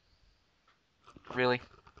 Really?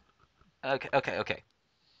 Okay.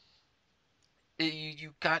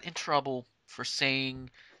 You got in trouble for saying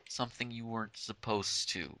something you weren't supposed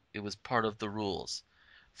to. It was part of the rules.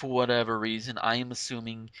 For whatever reason, I am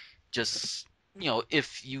assuming just,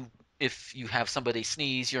 if you have somebody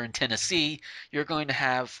sneeze, you're in Tennessee, you're going to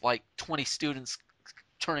have like 20 students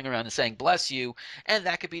turning around and saying "bless you," and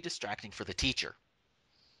that could be distracting for the teacher.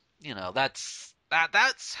 That's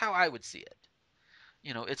how I would see it.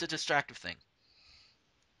 It's a distractive thing.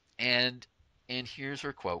 And here's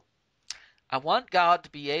her quote. "I want God to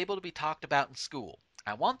be able to be talked about in school.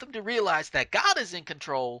 I want them to realize that God is in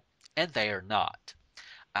control and they are not.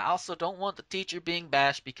 I also don't want the teacher being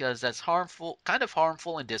bashed because that's kind of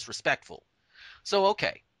harmful and disrespectful." So,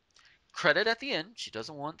 okay, credit at the end. She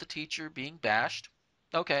doesn't want the teacher being bashed.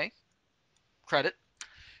 Okay, credit.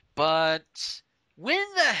 But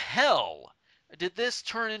when the hell did this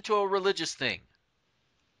turn into a religious thing?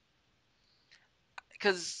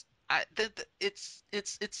 Because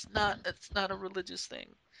it's not a religious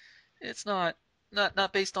thing. It's not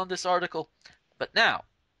based on this article. But now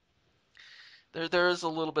there is a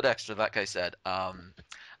little bit extra, like I said.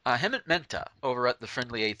 Hemant Mehta over at the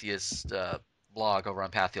Friendly Atheist blog over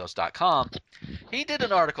on Pathos.com, he did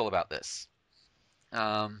an article about this,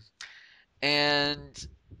 and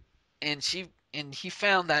he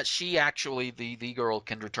found that she actually, the girl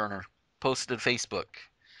Kendra Turner, posted a Facebook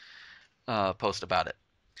post about it.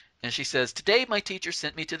 And she says, "Today my teacher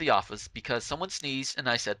sent me to the office because someone sneezed and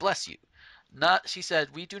I said "bless you." She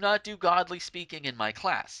said, "We do not do godly speaking in my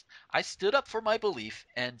class. I stood up for my belief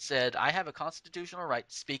and said I have a constitutional right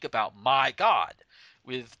to speak about my God,"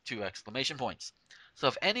 with 2 exclamation points. "So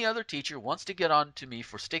if any other teacher wants to get on to me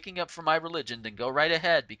for sticking up for my religion, then go right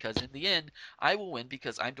ahead, because in the end I will win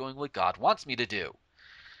because I'm doing what God wants me to do.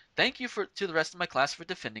 Thank you to the rest of my class for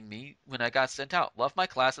defending me when I got sent out. Love my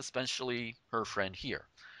class, especially her friend here."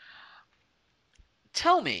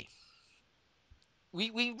 Tell me, we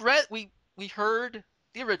heard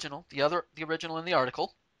the original, the original in the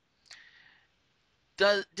article.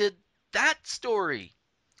 Did that story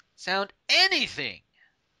sound anything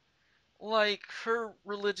like her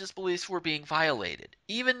religious beliefs were being violated,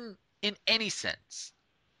 even in any sense?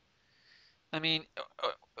 I mean,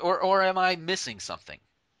 or am I missing something?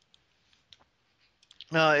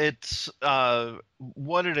 It's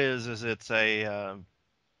what it is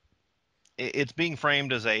it's being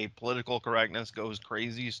framed as a political correctness goes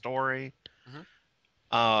crazy story.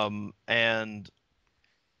 And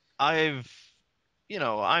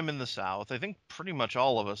I'm in the South. I think pretty much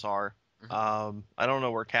all of us are. I don't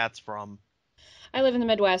know where Cat's from. I live in the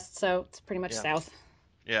Midwest, so it's pretty much Yeah. south.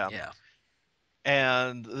 Yeah. Yeah.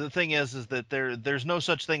 And the thing is that there's no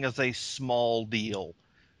such thing as a small deal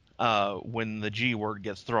when the G word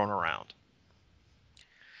gets thrown around.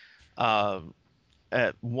 Uh,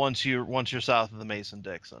 once you're south of the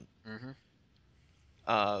Mason-Dixon. Mm-hmm.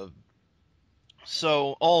 Uh,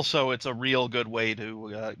 so also it's a real good way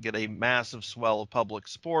to get a massive swell of public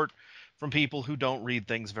support from people who don't read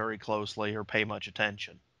things very closely or pay much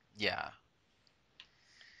attention. Yeah.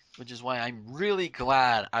 Which is why I'm really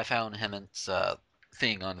glad I found Hemant's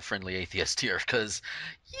thing on Friendly Atheist here, because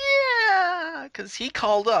he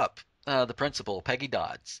called up the principal, Peggy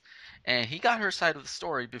Dodds, and he got her side of the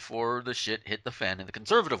story before the shit hit the fan in the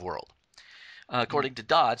conservative world. According to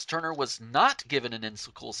Dodds, Turner was not given an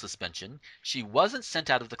in-school suspension. She wasn't sent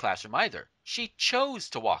out of the classroom either. She chose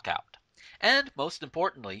to walk out. And most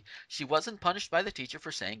importantly, she wasn't punished by the teacher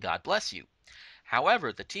for saying God bless you.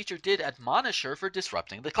 However, the teacher did admonish her for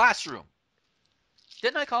disrupting the classroom.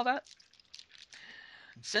 Didn't I call that?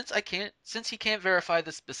 Since he can't verify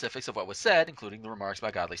the specifics of what was said, including the remarks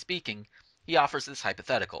about godly speaking, he offers this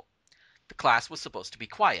hypothetical. The class was supposed to be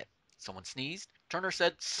quiet. Someone sneezed. Turner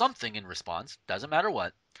said something in response, doesn't matter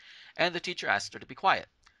what, and the teacher asked her to be quiet.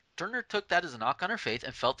 Turner took that as a knock on her faith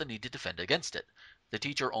and felt the need to defend against it. The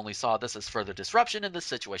teacher only saw this as further disruption, and the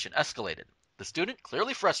situation escalated. The student,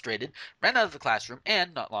 clearly frustrated, ran out of the classroom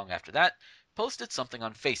and, not long after that, posted something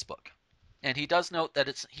on Facebook. And he does note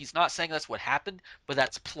that he's not saying that's what happened, but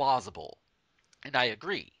that's plausible. And I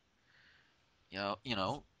agree.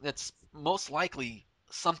 That's most likely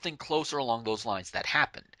something closer along those lines that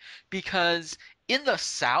happened. Because in the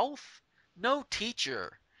South, no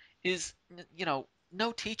teacher is,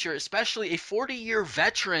 no teacher, especially a 40-year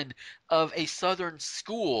veteran of a Southern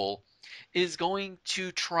school, is going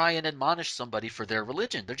to try and admonish somebody for their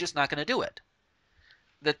religion. They're just not going to do it.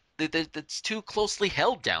 That's too closely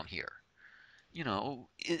held down here. And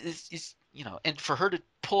for her to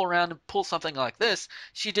pull around and pull something like this,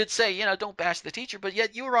 she did say, don't bash the teacher, but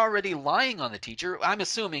yet you were already lying on the teacher. I'm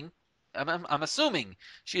assuming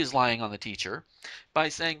she is lying on the teacher by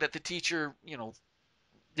saying that the teacher,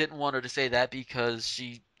 didn't want her to say that because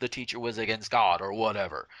the teacher was against God or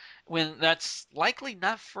whatever, when that's likely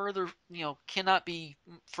not further, cannot be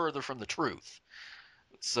further from the truth.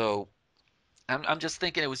 So I'm just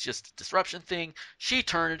thinking it was just a disruption thing. She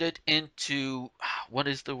turned it into, what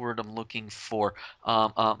is the word I'm looking for?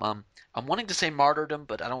 I'm wanting to say martyrdom,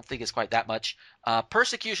 but I don't think it's quite that much.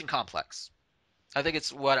 Persecution complex. I think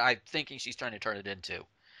it's what I'm thinking she's trying to turn it into.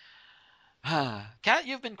 Kat,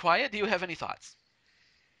 you've been quiet. Do you have any thoughts?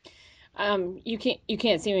 You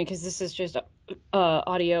can't see me because this is just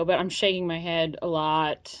audio, but I'm shaking my head a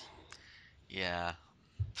lot. Yeah.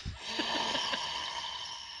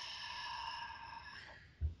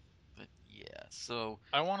 But yeah, so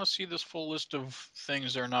I want to see this full list of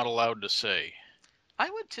things they're not allowed to say. I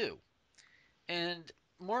would too. And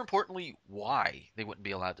more importantly, why they wouldn't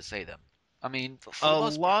be allowed to say them. I mean, for the A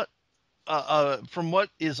most part, lot from what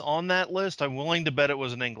is on that list, I'm willing to bet it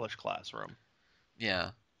was an English classroom.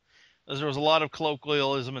 yeah, As there was a lot of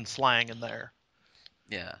colloquialism and slang in there.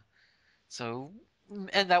 yeah. So,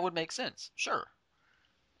 and that would make sense, sure.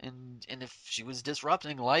 And if she was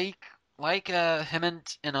disrupting, like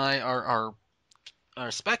Hemant and I are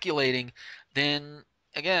speculating, then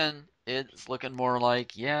again, it's looking more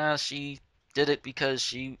like, yeah, she did it because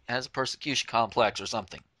she has a persecution complex or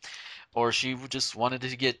something. Or she just wanted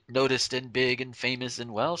to get noticed and big and famous,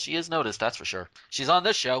 and well, she is noticed, that's for sure. She's on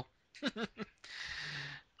this show.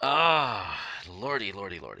 Ah, lordy,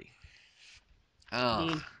 lordy, lordy. Oh,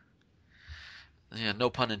 Indeed. yeah, no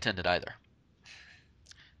pun intended either.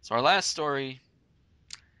 So our last story.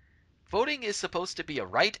 Voting is supposed to be a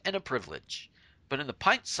right and a privilege, but in the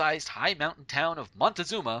pint-sized high mountain town of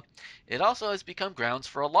Montezuma, it also has become grounds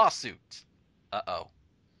for a lawsuit. Uh-oh.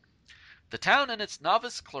 The town and its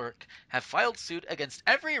novice clerk have filed suit against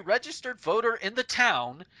every registered voter in the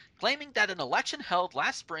town, claiming that an election held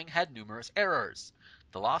last spring had numerous errors.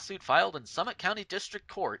 The lawsuit filed in Summit County District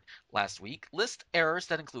Court last week lists errors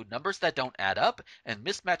that include numbers that don't add up and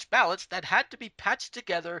mismatched ballots that had to be patched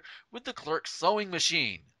together with the clerk's sewing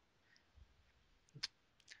machine.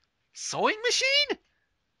 Sewing machine?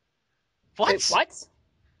 What? Wait, what?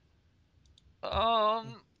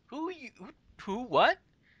 Who, what?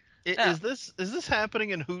 Yeah. Is this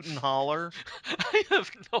happening in Hoot and Holler? I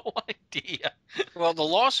have no idea. Well, the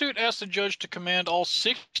lawsuit asked the judge to command all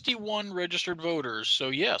 61 registered voters, so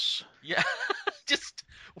yes. Yeah, just,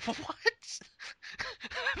 what?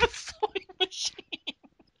 The sewing machine.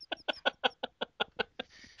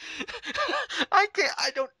 I can't,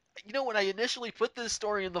 I don't, when I initially put this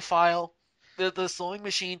story in the file, the sewing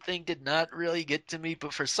machine thing did not really get to me,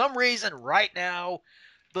 but for some reason right now,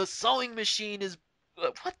 the sewing machine is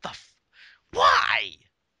why?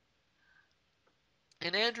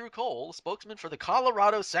 And Andrew Cole, spokesman for the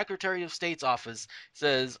Colorado Secretary of State's office,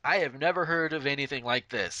 says, I have never heard of anything like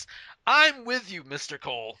this. I'm with you, Mr.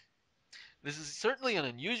 Cole. This is certainly an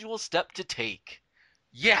unusual step to take.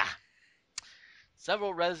 Yeah.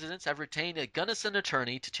 Several residents have retained a Gunnison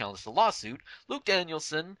attorney to challenge the lawsuit. Luke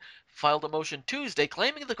Danielson filed a motion Tuesday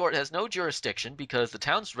claiming the court has no jurisdiction because the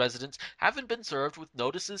town's residents haven't been served with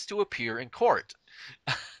notices to appear in court.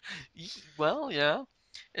 Well, yeah.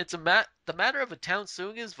 The matter of a town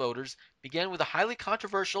suing its voters began with a highly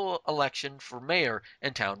controversial election for mayor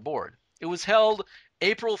and town board. It was held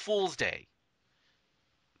April Fool's Day.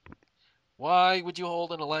 Why would you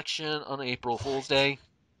hold an election on April Fool's Day?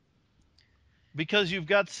 Because you've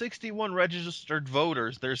got 61 registered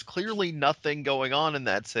voters. There's clearly nothing going on in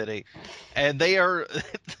that city, and they're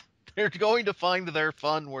going to find their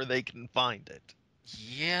fun where they can find it.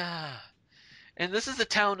 Yeah. And this is a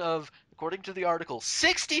town of, according to the article,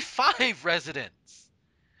 65 residents.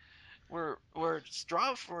 Where a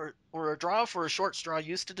draw for a short straw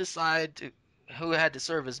used to decide who had to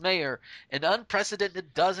serve as mayor, an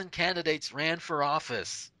unprecedented dozen candidates ran for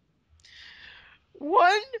office.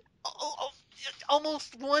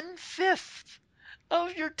 Almost 1/5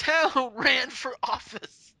 of your town ran for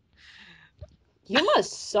office. You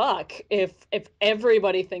must suck if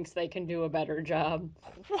everybody thinks they can do a better job.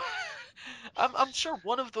 I'm sure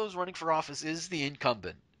one of those running for office is the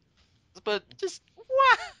incumbent, but just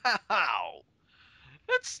wow,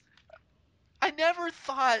 I never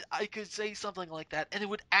thought I could say something like that and it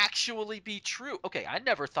would actually be true. Okay, I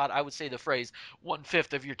never thought I would say the phrase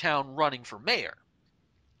 1/5 of your town running for mayor,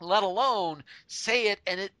 let alone say it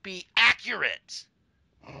and it be accurate.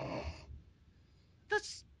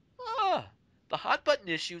 That's the hot button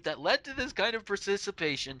issue that led to this kind of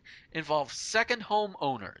participation involves second home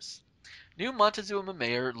owners. New Montezuma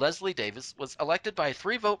Mayor Leslie Davis was elected by a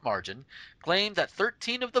 3-vote margin, claimed that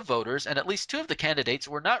 13 of the voters and at least 2 of the candidates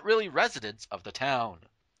were not really residents of the town.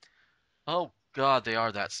 Oh God, they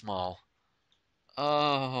are that small.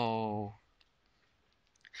 Oh.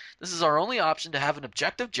 This is our only option to have an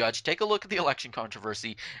objective judge take a look at the election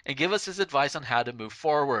controversy and give us his advice on how to move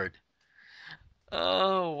forward.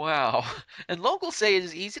 Oh, wow. And locals say it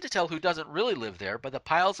is easy to tell who doesn't really live there by the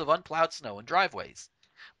piles of unplowed snow and driveways.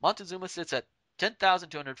 Montezuma sits at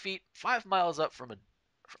 10,200 feet, 5 miles up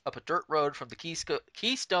a dirt road from the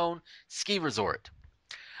Keystone Ski Resort.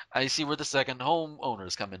 I see where the second home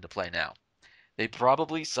owners come into play now.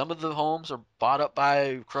 Some of the homes are bought up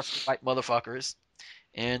by crusty white motherfuckers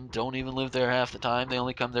and don't even live there half the time. They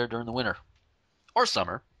only come there during the winter or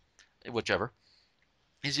summer, whichever.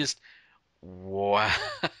 It's just wow.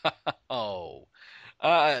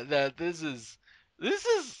 This is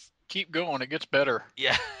Keep going. It gets better.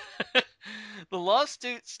 yeah. The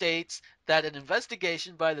lawsuit states that an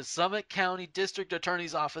investigation by the Summit County District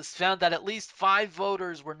Attorney's Office found that at least 5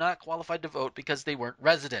 voters were not qualified to vote because they weren't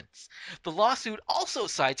residents. The lawsuit also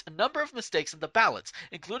cites a number of mistakes in the ballots,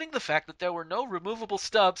 including the fact that there were no removable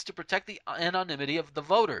stubs to protect the anonymity of the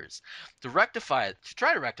voters. To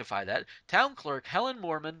try to rectify that, town clerk Helen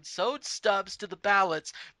Moorman sewed stubs to the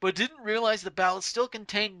ballots, but didn't realize the ballots still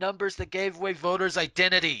contained numbers that gave away voters'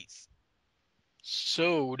 identities.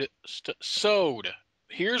 Sewed.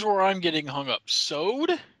 Here's where I'm getting hung up.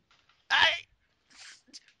 Sewed?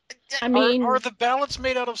 I mean, Are the ballots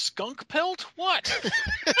made out of skunk pelt? What?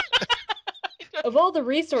 of all the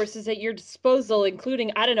resources at your disposal,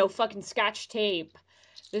 including, I don't know, fucking Scotch tape,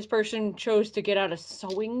 this person chose to get out a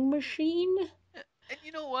sewing machine? And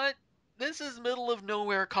you know what? This is middle of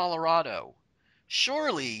nowhere Colorado.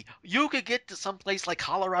 Surely you could get to some place like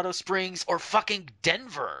Colorado Springs or fucking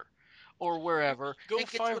Denver or wherever. Go and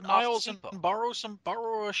get to 5 an miles Office and Depot.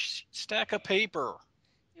 borrow a stack of paper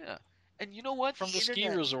Yeah. And you know what? from the ski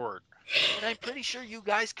internet, resort. and I'm pretty sure you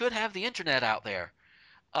guys could have the internet out there.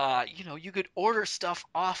 You could order stuff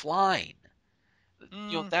offline.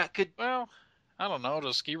 That could. Well, I don't know.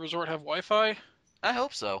 Does ski resort have Wi-Fi? I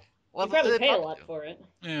hope so. Well, You probably they pay a lot do. for it.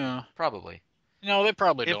 Yeah. Probably. No, they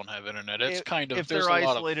probably don't have internet. It's if there's they're a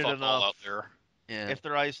lot of isolated fuck all enough- out there. Yeah. If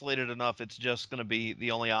they're isolated enough, it's just going to be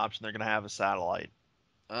the only option they're going to have is satellite.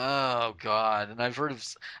 Oh God! And I've heard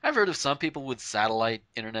of some people with satellite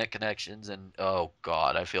internet connections, and oh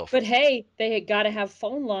God, I feel. But hey, they got to have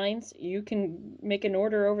phone lines. You can make an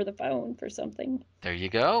order over the phone for something. There you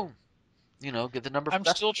go. Get the number. I'm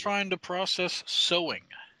still trying to process sewing.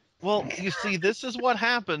 Well, you see, this is what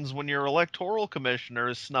happens when your electoral commissioner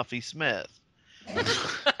is Snuffy Smith.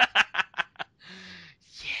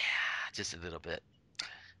 Just a little bit.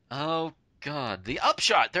 Oh, God. The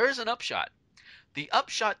upshot. There is an upshot. The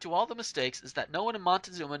upshot to all the mistakes is that no one in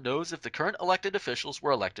Montezuma knows if the current elected officials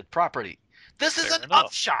were elected properly. This is Fair an enough.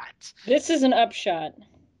 upshot. This is an upshot.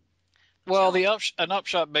 Well, an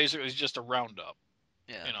upshot basically is just a roundup.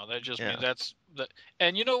 Yeah. You know, that just Yeah. means that's that.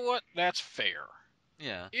 And you know what? That's fair.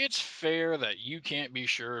 Yeah. It's fair that you can't be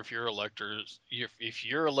sure if your elected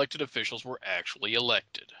officials were actually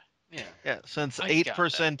elected. Yeah. Yeah, since I got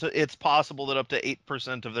 8%, it's possible that up to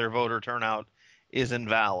 8% of their voter turnout is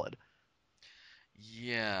invalid.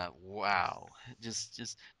 Yeah, wow.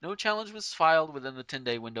 Just no challenge was filed within the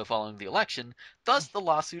 10-day window following the election. Thus, the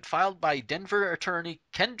lawsuit filed by Denver attorney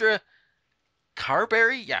Kendra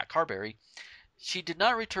Carberry, Carberry, she did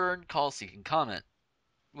not return calls seeking comment.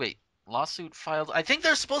 Wait, lawsuit filed? I think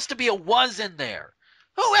there's supposed to be a was in there.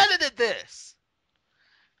 Who edited this?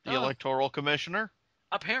 The electoral commissioner?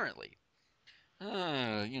 Apparently.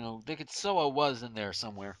 They could sew a was in there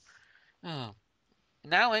somewhere. Oh.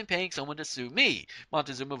 Now I'm paying someone to sue me,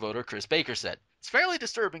 Montezuma voter Chris Baker said. It's fairly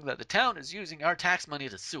disturbing that the town is using our tax money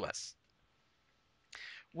to sue us.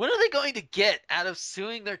 What are they going to get out of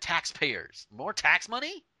suing their taxpayers? More tax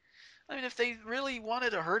money? I mean, if they really wanted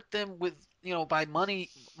to hurt them with, by money,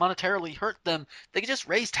 monetarily hurt them, they could just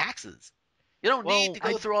raise taxes. You don't need to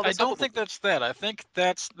go through all I this. don't think that's that. I think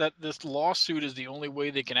that this lawsuit is the only way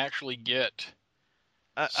they can actually get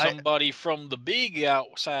somebody from the big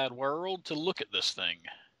outside world to look at this thing.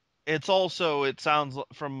 It's also, it sounds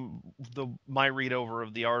from my read over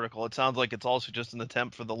of the article, it sounds like it's also just an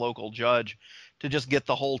attempt for the local judge to just get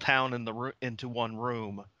the whole town into one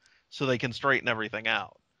room so they can straighten everything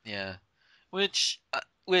out. Yeah, which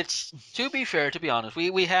to be fair, to be honest,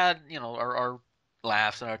 we had our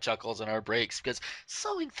laughs and our chuckles and our breaks because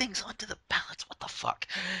sewing things onto the ballots, what the fuck?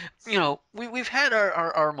 We've had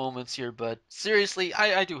our moments here, but seriously,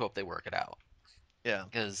 I do hope they work it out. Yeah,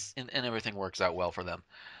 because and everything works out well for them.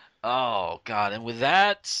 Oh God! And with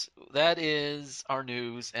that is our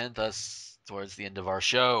news, and thus towards the end of our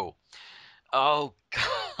show. Oh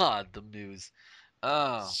God, the news.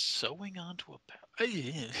 Oh, Sewing onto a ballot.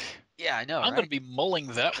 yeah, I know. I'm right? going to be mulling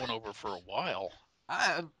that one over for a while.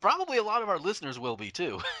 Probably a lot of our listeners will be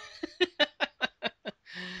too.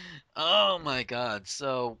 Oh my God!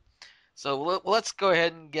 So let's go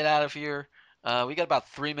ahead and get out of here. We got about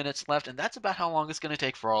 3 minutes left, and that's about how long it's going to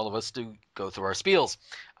take for all of us to go through our spiels.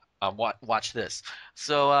 Watch this.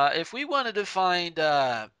 So if we wanted to find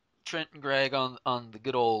Trent and Greg on the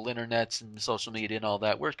good old internets and social media and all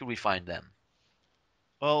that, where could we find them?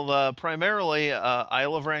 Well, primarily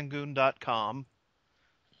isleofrangoon.com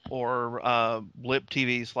or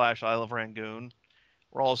blip.tv/Isle of Rangoon.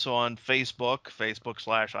 We're also on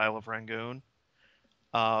Facebook/Isle of Rangoon.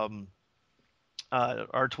 Our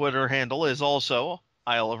Twitter handle is also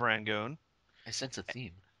Isle of Rangoon. I sense a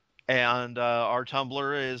theme. And our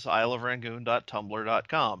Tumblr is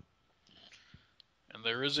isleofrangoon.tumblr.com. And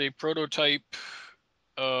there is a prototype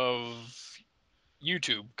of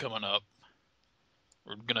YouTube coming up.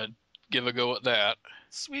 We're gonna give a go at that.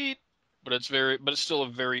 Sweet. But it's still a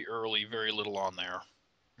very early, very little on there.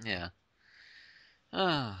 Yeah.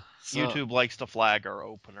 YouTube likes to flag our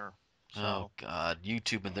opener. So. Oh God,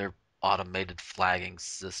 YouTube and their automated flagging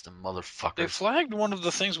system, motherfuckers. They flagged one of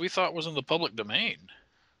the things we thought was in the public domain.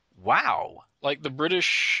 Wow. Like the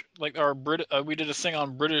British, we did a thing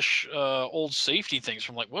on British old safety things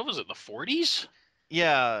from what was it, the 40s?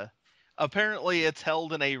 Yeah. Apparently it's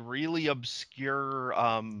held in a really obscure,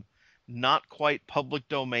 not quite public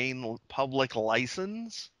domain, public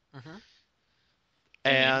license. Mm-hmm.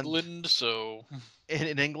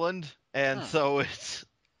 In England, and so it's,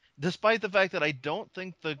 despite the fact that I don't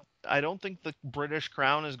think the British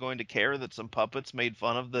Crown is going to care that some puppets made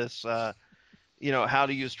fun of this, how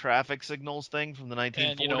to use traffic signals thing from the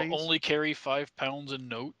 1940s. And only carry 5 pounds in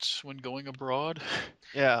notes when going abroad.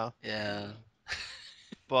 Yeah. Yeah.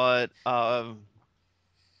 But the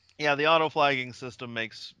auto flagging system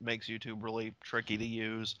makes YouTube really tricky to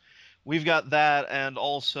use. We've got that, and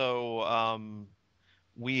also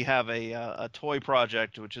we have a toy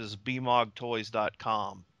project, which is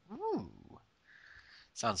bmogtoys.com. Ooh.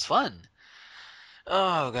 Sounds fun.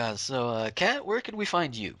 Oh God. So Kat, where can we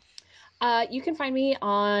find you? You can find me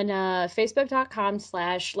on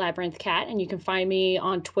facebook.com/labyrinthcat, and you can find me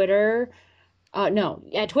on Twitter.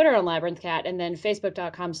 Twitter on labyrinthcat, and then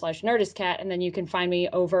facebook.com/nerdistcat, and then you can find me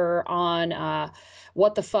over on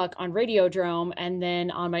What the Fuck on Radiodrome, and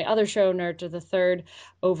then on my other show, Nerd to the Third,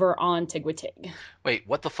 over on Tig. Wait,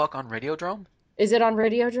 What the Fuck on Radiodrome? Is it on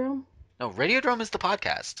Radiodrome? No, Radiodrome is the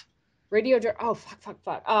podcast. Oh,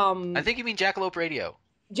 fuck. I think you mean Jackalope Radio.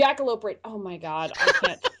 Jackalope Radio. Oh my God, I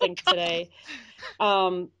can't think today.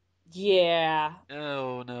 Yeah.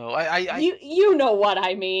 Oh no, I You know what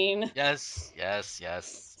I mean. yes.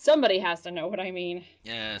 Somebody has to know what I mean.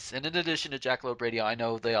 Yes, and in addition to Jackalope Radio, I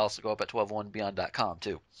know they also go up at 1201beyond.com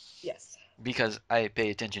too. Yes. Because I pay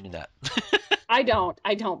attention to that. I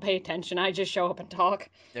don't pay attention. I just show up and talk.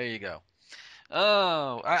 There you go.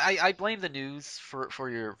 Oh, I blame the news for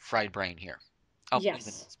your fried brain here. I'll blame the Yes.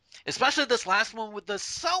 news. Especially this last one with the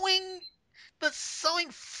sewing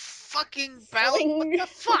fucking ballot. What the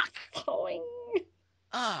fuck? Sewing.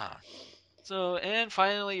 So, and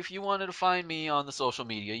finally, if you wanted to find me on the social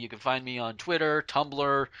media, you can find me on Twitter,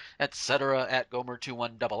 Tumblr, etc. at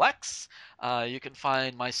Gomer21XX. You can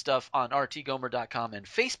find my stuff on rtgomer.com and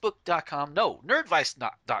facebook.com. No,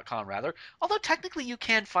 nerdvice.com rather. Although technically you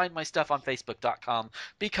can find my stuff on facebook.com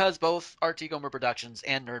because both RT Gomer Productions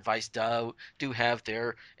and Nerdvice do have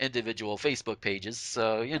their individual Facebook pages.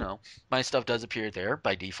 So, my stuff does appear there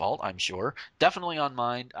by default, I'm sure. Definitely on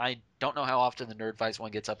mine. I don't know how often the Nerdvice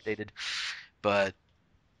one gets updated. But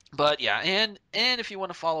yeah, and if you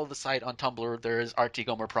want to follow the site on Tumblr, there is RT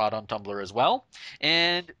Gomer Prod on Tumblr as well.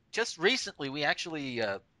 And just recently, we actually,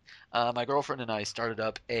 my girlfriend and I started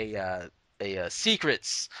up a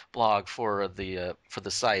secrets blog for the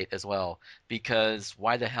site as well, because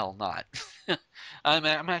why the hell not? I'm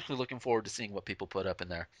actually looking forward to seeing what people put up in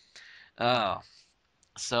there.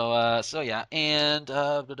 So yeah, and is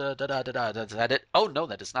that it? Oh no,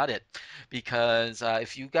 that is not it, because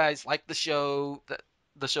if you guys like the show,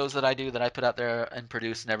 the shows that I do, that I put out there and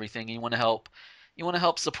produce and everything, you want to help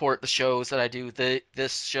support the shows that I do.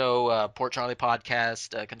 This show, Port Charlie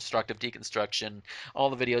Podcast, Constructive Deconstruction, all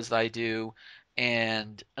the videos that I do,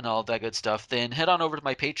 and all that good stuff. Then head on over to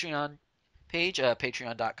my Patreon page,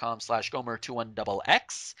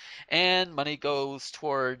 patreon.com/Gomer21XX, and money goes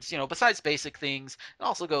towards, besides basic things, it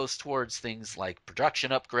also goes towards things like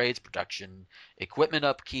production upgrades, production equipment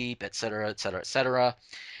upkeep, etc., etc., etc.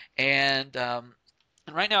 And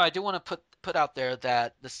right now I do want to put out there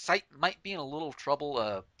that the site might be in a little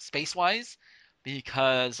trouble space-wise,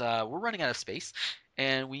 because we're running out of space.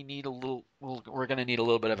 And we're going to need a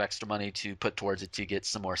little bit of extra money to put towards it to get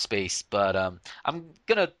some more space. But I'm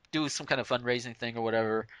going to do some kind of fundraising thing or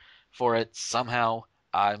whatever for it somehow.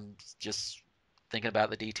 I'm just thinking about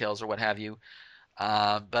the details or what have you.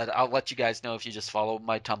 But I'll let you guys know if you just follow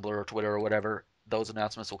my Tumblr or Twitter or whatever. Those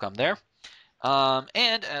announcements will come there.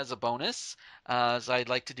 And as a bonus, as I'd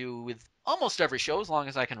like to do with almost every show as long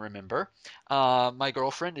as I can remember, my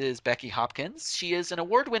girlfriend is Becky Hopkins. She is an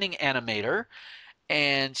award-winning animator.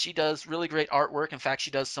 And she does really great artwork. In fact,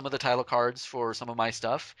 she does some of the title cards for some of my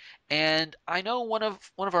stuff. And I know one of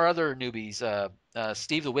our other newbies,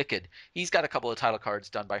 Steve the Wicked, he's got a couple of title cards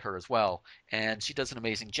done by her as well. And she does an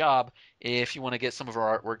amazing job. If you want to get some of her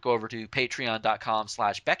artwork, go over to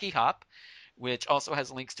patreon.com/BeckyHop, which also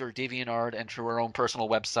has links to her DeviantArt and to her own personal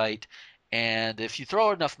website. And if you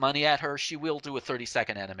throw enough money at her, she will do a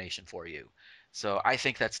 30-second animation for you. So I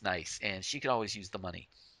think that's nice. And she could always use the money.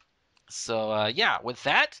 So, yeah, with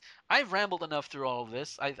that, I've rambled enough through all of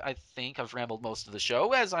this. I think I've rambled most of the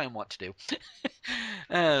show, as I want to do.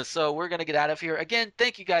 So we're going to get out of here. Again,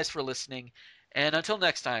 thank you guys for listening. And until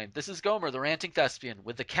next time, this is Gomer, the Ranting Thespian,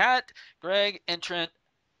 with the Cat, Greg, and Trent,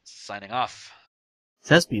 signing off.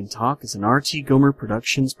 Thespian Talk is an RT Gomer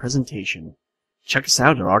Productions presentation. Check us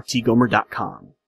out at rtgomer.com.